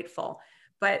really grateful.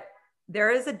 But there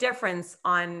is a difference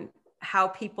on how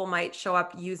people might show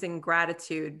up using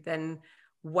gratitude than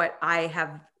what I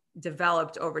have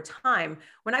developed over time.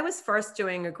 When I was first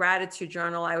doing a gratitude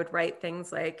journal, I would write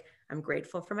things like, I'm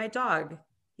grateful for my dog,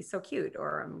 he's so cute,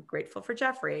 or I'm grateful for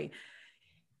Jeffrey.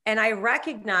 And I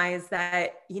recognize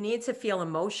that you need to feel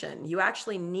emotion. You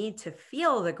actually need to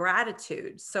feel the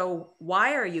gratitude. So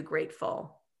why are you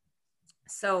grateful?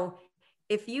 So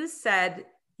if you said,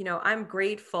 I'm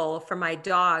grateful for my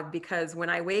dog because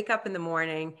when I wake up in the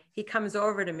morning, he comes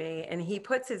over to me and he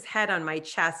puts his head on my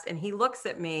chest and he looks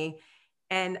at me,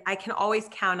 and I can always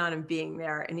count on him being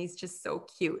there. And he's just so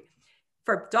cute.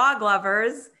 For dog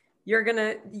lovers, you're going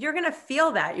to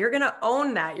feel that. You're going to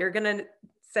own that. You're going to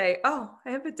say, oh,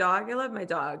 I have a dog. I love my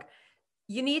dog.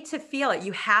 You need to feel it.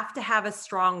 You have to have a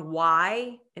strong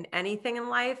why in anything in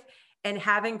life. And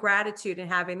having gratitude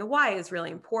and having the why is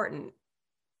really important.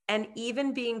 And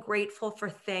even being grateful for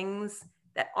things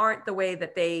that aren't the way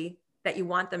that you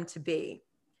want them to be.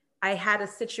 I had a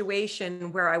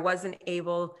situation where I wasn't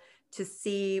able to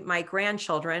see my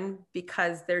grandchildren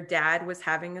because their dad was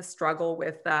having a struggle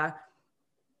with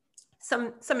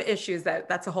some issues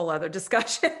that's a whole other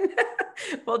discussion.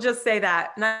 We'll just say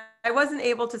that. And I wasn't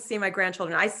able to see my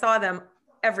grandchildren. I saw them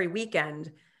every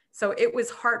weekend. So it was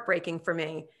heartbreaking for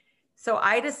me. So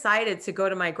I decided to go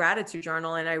to my gratitude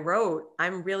journal and I wrote,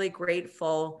 I'm really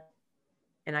grateful.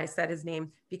 And I said his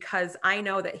name because I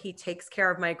know that he takes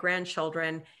care of my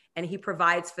grandchildren and he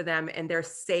provides for them, and they're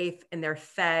safe and they're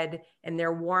fed and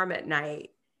they're warm at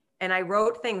night. And I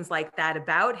wrote things like that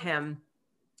about him.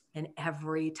 And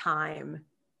every time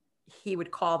he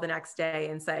would call the next day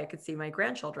and say, I could see my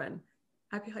grandchildren,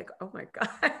 I'd be like, oh my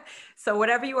God. So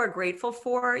whatever you are grateful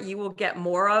for, you will get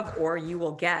more of, or you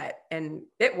will get, and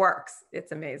it works.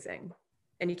 It's amazing.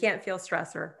 And you can't feel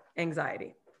stress or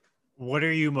anxiety. What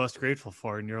are you most grateful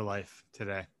for in your life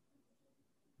today?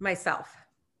 Myself.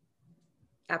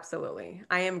 Absolutely.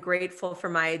 I am grateful for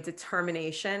my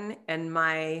determination and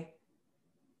my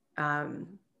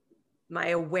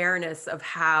awareness of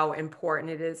how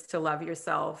important it is to love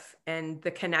yourself, and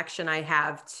the connection I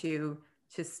have to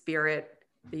spirit,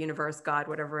 the universe, God,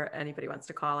 whatever anybody wants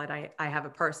to call it. I have a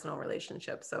personal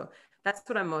relationship. So that's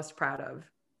what I'm most proud of.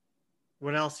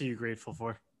 What else are you grateful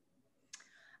for?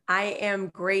 I am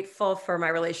grateful for my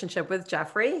relationship with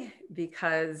Jeffrey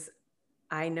because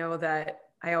I know that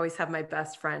I always have my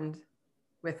best friend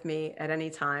with me at any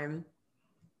time.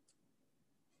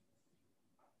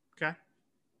 Okay.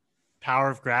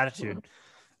 Power of gratitude.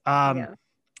 Yeah.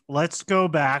 let's go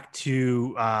back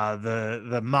to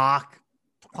the mock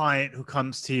client who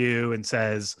comes to you and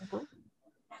says,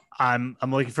 I'm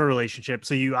looking for a relationship.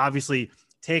 So you obviously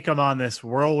take them on this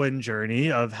whirlwind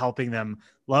journey of helping them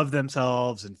love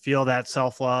themselves and feel that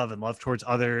self-love and love towards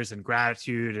others and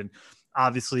gratitude, and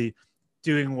obviously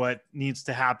doing what needs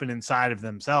to happen inside of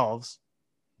themselves.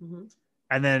 Mm-hmm.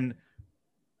 And then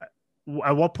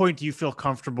at what point do you feel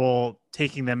comfortable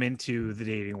taking them into the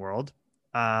dating world?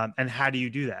 And how do you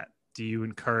do that? Do you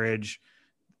encourage,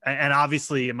 and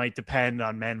obviously it might depend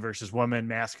on men versus women,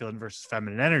 masculine versus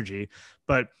feminine energy,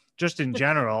 but just in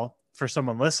general, for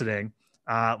someone listening,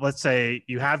 let's say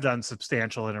you have done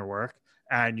substantial inner work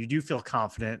and you do feel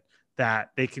confident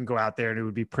that they can go out there and it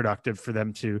would be productive for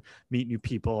them to meet new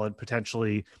people and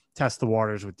potentially test the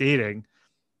waters with dating.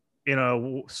 In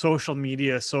a social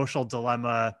media, social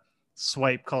dilemma,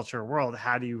 swipe culture world,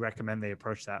 how do you recommend they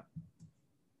approach that?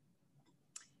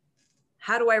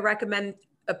 How do I recommend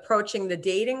approaching the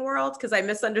dating world? Because I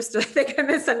misunderstood. I think I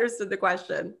misunderstood the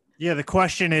question. Yeah, the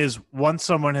question is, once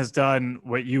someone has done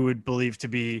what you would believe to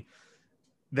be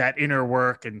that inner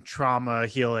work and trauma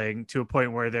healing to a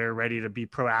point where they're ready to be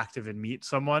proactive and meet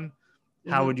someone,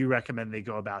 how would you recommend they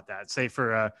go about that? Say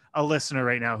for a listener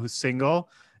right now who's single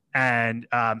and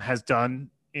has done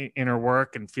inner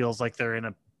work and feels like they're in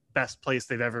a best place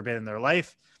they've ever been in their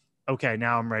life. Okay,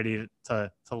 now I'm ready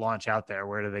to launch out there.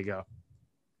 Where do they go?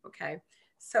 Okay.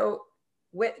 So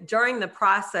during the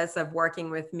process of working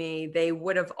with me, they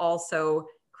would have also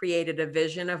created a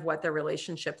vision of what their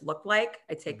relationship looked like.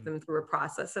 I take them through a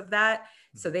process of that.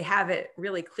 So they have it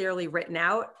really clearly written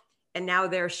out. And now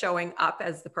they're showing up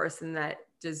as the person that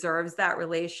deserves that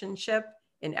relationship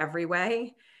in every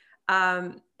way.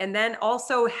 And then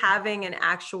also having an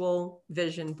actual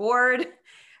vision board,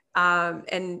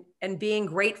 and being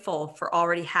grateful for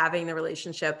already having the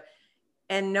relationship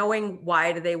and knowing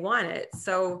why do they want it.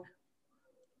 So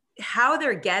how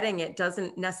they're getting it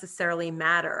doesn't necessarily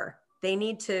matter. They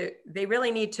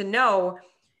really need to know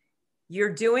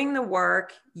you're doing the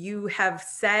work. You have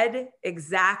said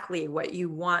exactly what you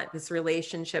want this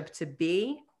relationship to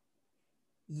be.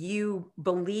 You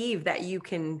believe that you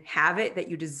can have it, that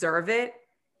you deserve it.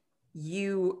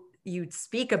 You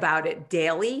speak about it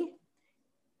daily,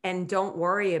 and don't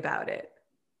worry about it.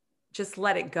 Just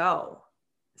let it go.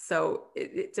 So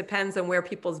it depends on where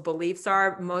people's beliefs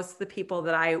are. Most of the people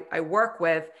that I work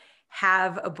with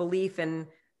have a belief in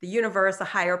the universe, a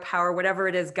higher power, whatever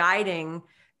it is guiding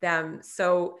them.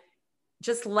 So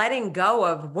just letting go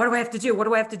of what do I have to do? What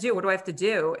do I have to do? What do I have to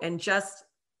do? And just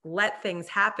let things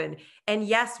happen. And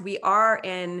yes, we are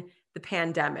in the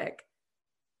pandemic,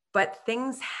 but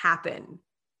things happen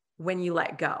when you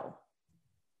let go.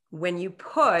 When you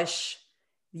push,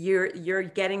 you're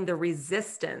getting the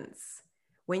resistance.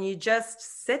 When you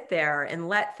just sit there and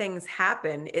let things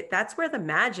happen, that's where the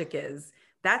magic is.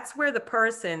 That's where the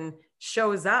person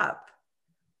shows up.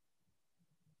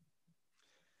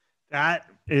 That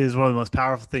is one of the most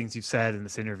powerful things you've said in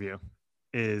this interview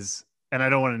is, and I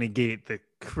don't want to negate the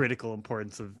critical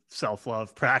importance of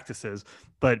self-love practices,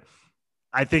 but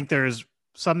I think there's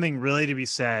something really to be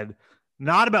said,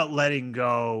 not about letting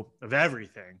go of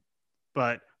everything,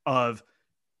 but of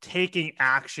taking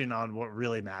action on what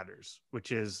really matters,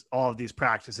 which is all of these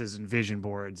practices and vision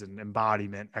boards and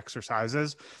embodiment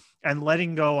exercises, and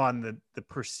letting go on the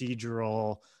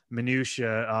procedural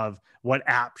minutia of what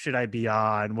app should I be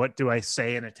on? What do I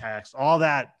say in a text? All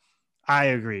that. I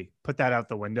agree. Put that out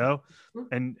the window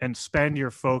and spend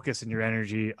your focus and your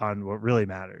energy on what really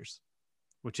matters,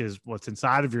 which is what's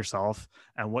inside of yourself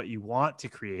and what you want to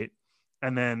create.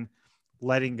 And then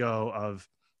letting go of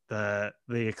the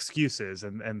excuses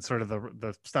and sort of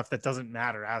the stuff that doesn't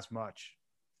matter as much.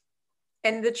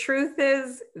 And the truth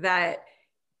is that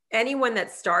anyone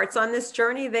that starts on this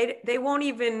journey, they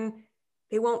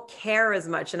won't care as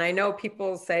much. And I know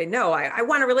people say, no, I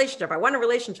want a relationship. I want a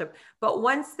relationship. But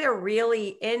once they're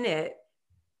really in it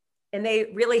and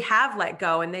they really have let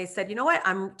go and they said, you know what,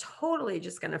 I'm totally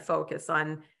just going to focus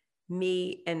on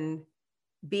me and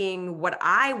being what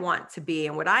I want to be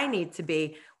and what I need to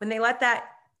be. When they let that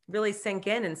really sink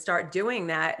in and start doing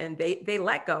that and they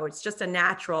let go, it's just a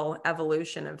natural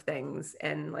evolution of things.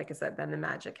 And like I said, then the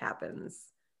magic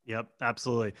happens. Yep,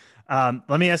 absolutely.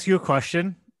 Let me ask you a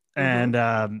question, and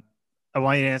I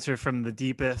want you to answer from the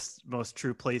deepest, most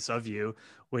true place of you,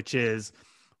 which is,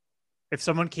 if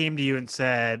someone came to you and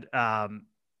said,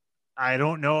 I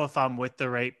don't know if I'm with the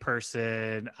right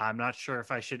person, I'm not sure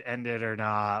if I should end it or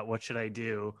not, what should I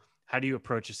do? How do you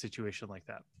approach a situation like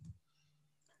that?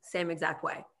 Same exact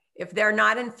way. If they're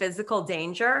not in physical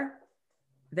danger,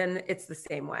 then it's the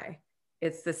same way.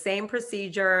 It's the same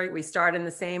procedure. We start in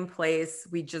the same place.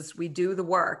 We do the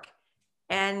work.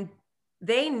 And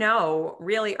they know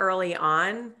really early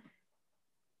on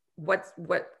what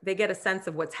they get a sense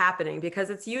of what's happening, because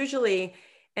it's usually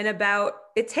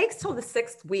it takes till the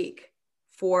 6th week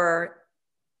for,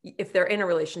 if they're in a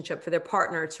relationship, for their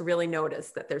partner to really notice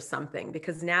that there's something,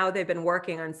 because now they've been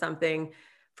working on something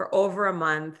for over a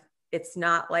month. It's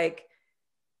not like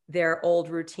their old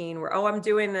routine where, oh, I'm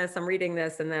doing this, I'm reading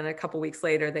this, and then a couple weeks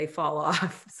later they fall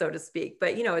off, so to speak.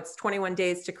 But it's 21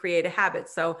 days to create a habit.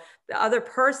 So the other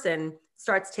person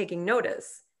starts taking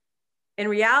notice. In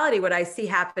reality, what I see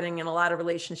happening in a lot of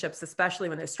relationships, especially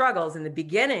when there's struggles, in the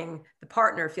beginning, the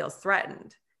partner feels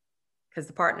threatened because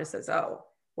the partner says, oh,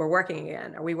 we're working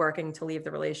again. Are we working to leave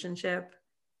the relationship?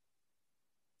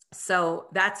 So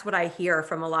that's what I hear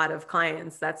from a lot of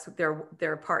clients. That's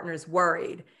their partner's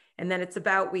worried. And then it's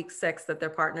about week 6 that their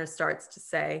partner starts to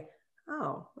say,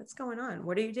 oh, what's going on?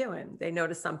 What are you doing? They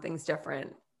notice something's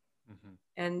different. Mm-hmm.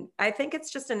 And I think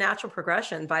it's just a natural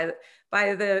progression. By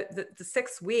the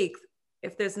 6th week,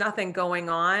 if there's nothing going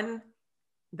on,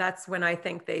 that's when I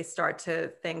think they start to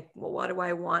think, well, what do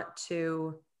I want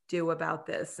to do about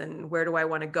this? And where do I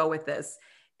want to go with this?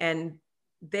 And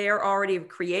they're already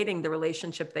creating the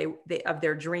relationship of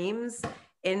their dreams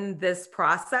in this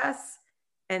process.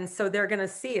 And so they're going to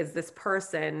see, is this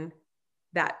person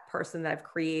that I've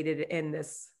created in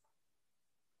this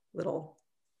little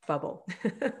bubble?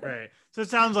 Right. So it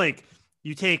sounds like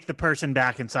you take the person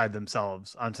back inside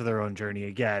themselves onto their own journey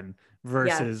again,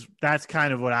 versus that's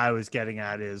kind of what I was getting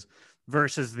at, is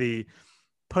versus the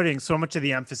putting so much of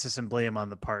the emphasis and blame on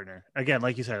the partner. Again,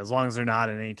 like you said, as long as they're not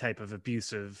in any type of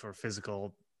abusive or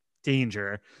physical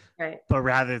danger, right? But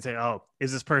rather than say, oh,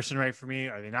 is this person right for me?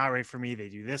 Are they not right for me? They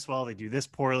do this well, they do this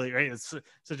poorly, right? It's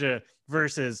such a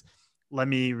versus, let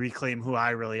me reclaim who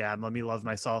I really am. Let me love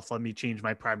myself. Let me change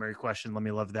my primary question. Let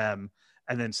me love them,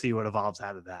 and then see what evolves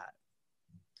out of that.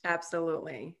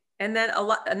 Absolutely. And then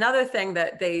another thing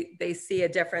that they see a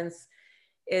difference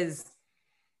is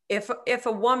if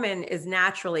a woman is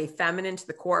naturally feminine to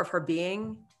the core of her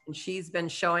being, and she's been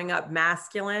showing up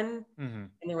masculine in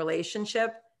the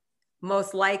relationship,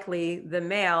 most likely the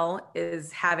male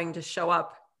is having to show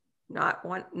up, not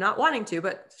wanting to,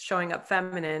 but showing up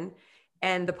feminine.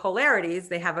 And the polarities,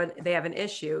 they have an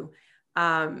issue.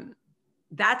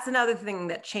 That's another thing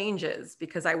that changes,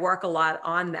 because I work a lot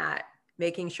on that,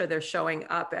 making sure they're showing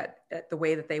up at the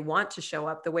way that they want to show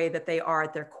up, the way that they are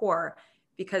at their core.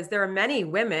 Because there are many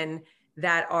women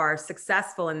that are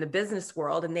successful in the business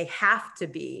world, and they have to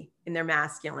be in their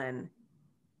masculine.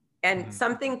 And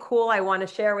something cool I want to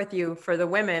share with you for the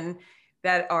women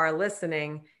that are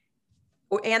listening,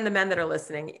 and the men that are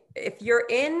listening. If you're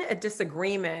in a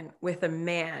disagreement with a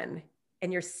man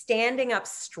and you're standing up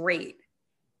straight,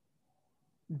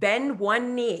 bend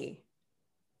one knee,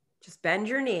 just bend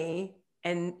your knee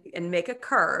and make a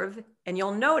curve, and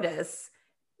you'll notice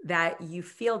that you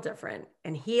feel different,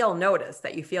 and he'll notice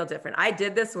that you feel different. I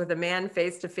did this with a man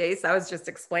face to face. I was just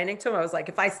explaining to him. I was like,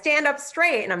 if I stand up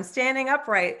straight and I'm standing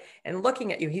upright and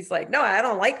looking at you, he's like, no, I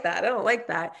don't like that. I don't like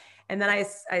that. And then I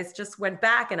just went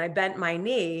back and I bent my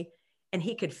knee, and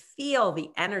he could feel the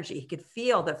energy. He could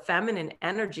feel the feminine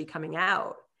energy coming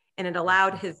out, and it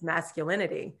allowed his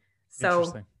masculinity.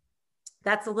 So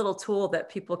that's a little tool that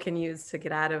people can use to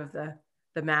get out of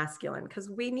the masculine, because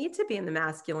we need to be in the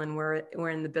masculine. We're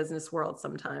in the business world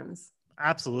sometimes.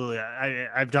 Absolutely.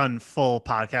 I've done full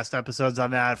podcast episodes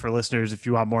on that. For listeners, if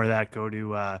you want more of that, go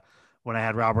to when I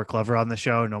had Robert Glover on the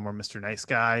show, No More Mr. Nice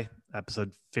Guy,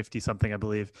 episode 50 something, I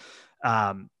believe.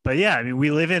 But yeah, I mean, we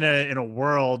live in a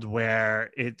world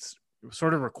where it's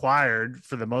sort of required,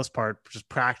 for the most part, just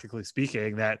practically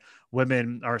speaking, that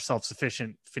women are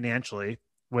self-sufficient financially,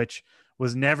 which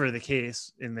was never the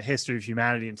case in the history of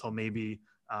humanity until maybe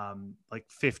like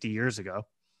 50 years ago.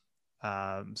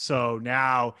 So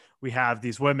now we have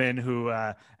these women who,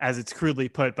 as it's crudely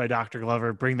put by Dr.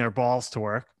 Glover, bring their balls to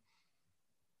work,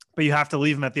 but you have to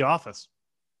leave them at the office.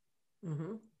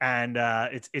 And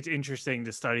it's interesting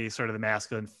to study sort of the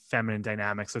masculine feminine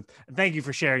dynamics. So thank you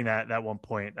for sharing that one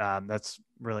point. That's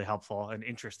really helpful and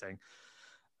interesting.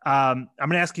 I'm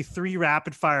going to ask you 3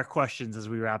 rapid fire questions as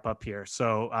we wrap up here.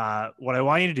 So what I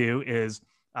want you to do is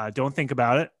don't think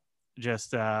about it.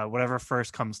 Just whatever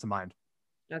first comes to mind.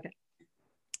 Okay.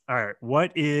 All right.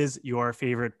 What is your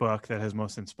favorite book that has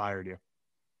most inspired you?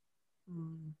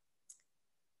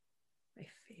 My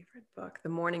favorite book, The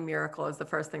Morning Miracle, is the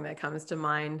first thing that comes to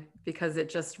mind, because it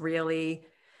just really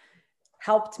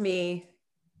helped me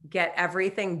get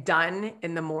everything done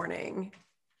in the morning.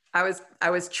 I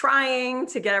was trying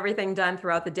to get everything done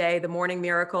throughout the day. The morning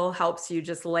miracle helps you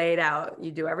just lay it out.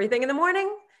 You do everything in the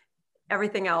morning.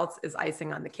 Everything else is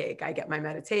icing on the cake. I get my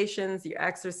meditations, your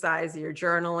exercise, your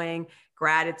journaling,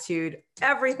 gratitude,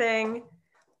 everything.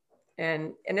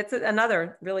 And it's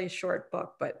another really short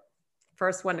book, but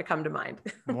first one to come to mind.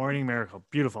 Morning miracle.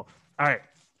 Beautiful. All right.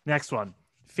 Next one.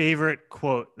 Favorite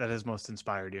quote that has most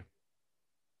inspired you?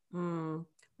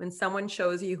 When someone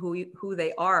shows you who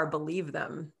they are, believe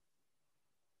them.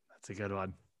 That's a good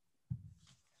one.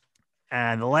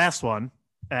 And the last one,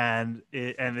 and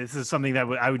this is something that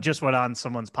I just went on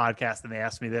someone's podcast and they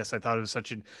asked me this. I thought it was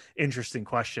such an interesting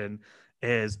question,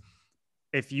 is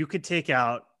if you could take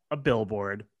out a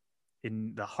billboard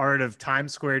in the heart of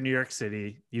Times Square, New York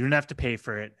City, you don't have to pay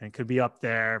for it, and it could be up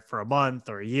there for a month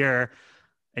or a year,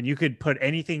 and you could put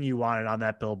anything you wanted on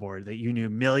that billboard that you knew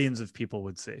millions of people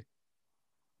would see,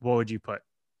 what would you put?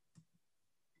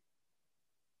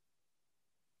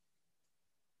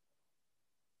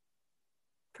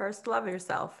 First, love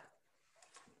yourself.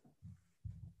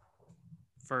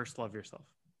 First, love yourself.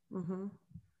 Mm-hmm.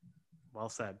 Well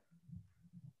said.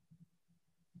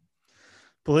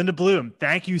 Bilinda Blume,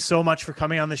 thank you so much for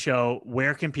coming on the show.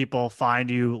 Where can people find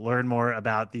you, learn more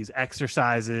about these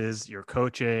exercises, your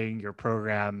coaching, your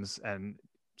programs, and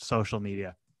social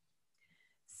media?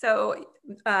 So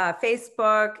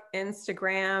Facebook,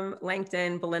 Instagram,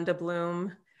 LinkedIn, Bilinda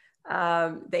Blume.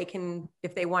 They can,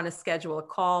 if they want to schedule a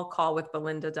call with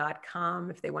Bilinda.com,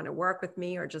 if they want to work with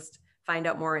me or just find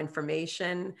out more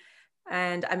information.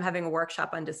 And I'm having a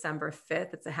workshop on December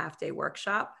 5th. It's a half-day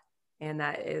workshop, and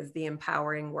that is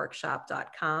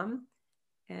theempoweringworkshop.com.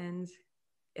 And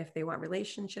if they want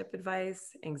relationship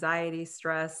advice, anxiety,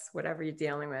 stress, whatever you're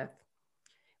dealing with,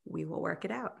 we will work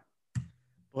it out.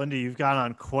 Bilinda, you've gone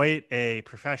on quite a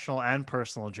professional and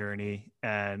personal journey,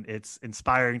 and it's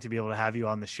inspiring to be able to have you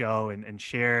on the show and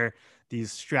share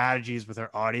these strategies with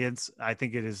our audience. I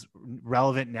think it is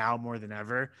relevant now more than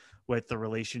ever with the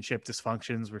relationship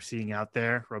dysfunctions we're seeing out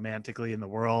there romantically in the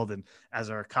world, and as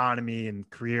our economy and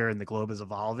career and the globe is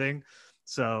evolving.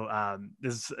 So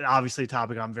this is obviously a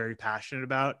topic I'm very passionate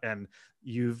about, and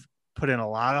you've put in a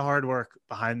lot of hard work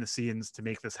behind the scenes to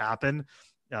make this happen.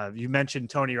 You mentioned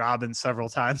Tony Robbins several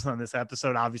times on this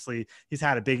episode. Obviously, he's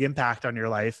had a big impact on your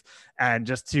life. And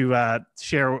just to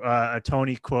share a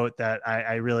Tony quote that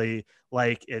I really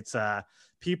like, it's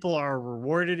people are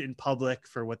rewarded in public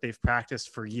for what they've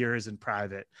practiced for years in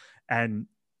private. And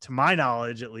to my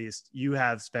knowledge, at least, you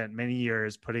have spent many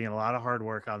years putting in a lot of hard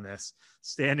work on this,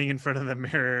 standing in front of the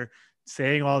mirror,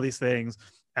 saying all these things.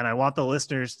 And I want the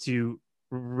listeners to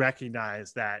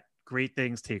recognize that great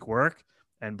things take work.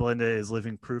 And Bilinda is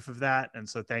living proof of that. And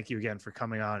so thank you again for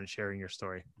coming on and sharing your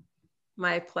story.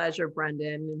 My pleasure,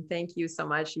 Brendan. And thank you so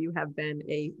much. You have been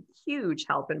a huge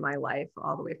help in my life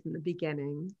all the way from the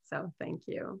beginning. So thank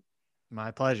you. My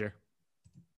pleasure.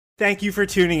 Thank you for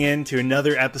tuning in to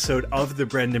another episode of The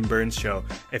Brendan Burns Show.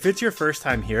 If it's your first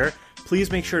time here,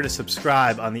 please make sure to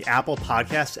subscribe on the Apple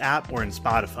Podcasts app or in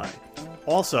Spotify.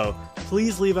 Also,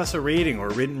 please leave us a rating or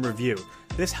written review.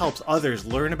 This helps others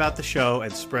learn about the show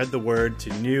and spread the word to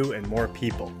new and more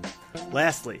people.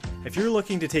 Lastly, if you're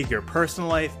looking to take your personal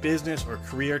life, business, or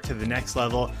career to the next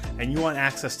level, and you want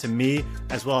access to me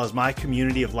as well as my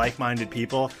community of like-minded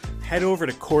people, head over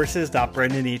to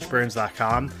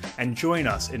courses.brendanhburns.com and join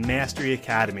us in Mastery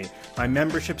Academy, my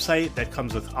membership site that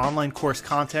comes with online course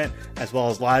content as well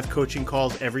as live coaching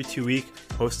calls every 2 weeks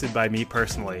hosted by me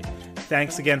personally.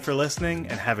 Thanks again for listening,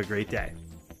 and have a great day.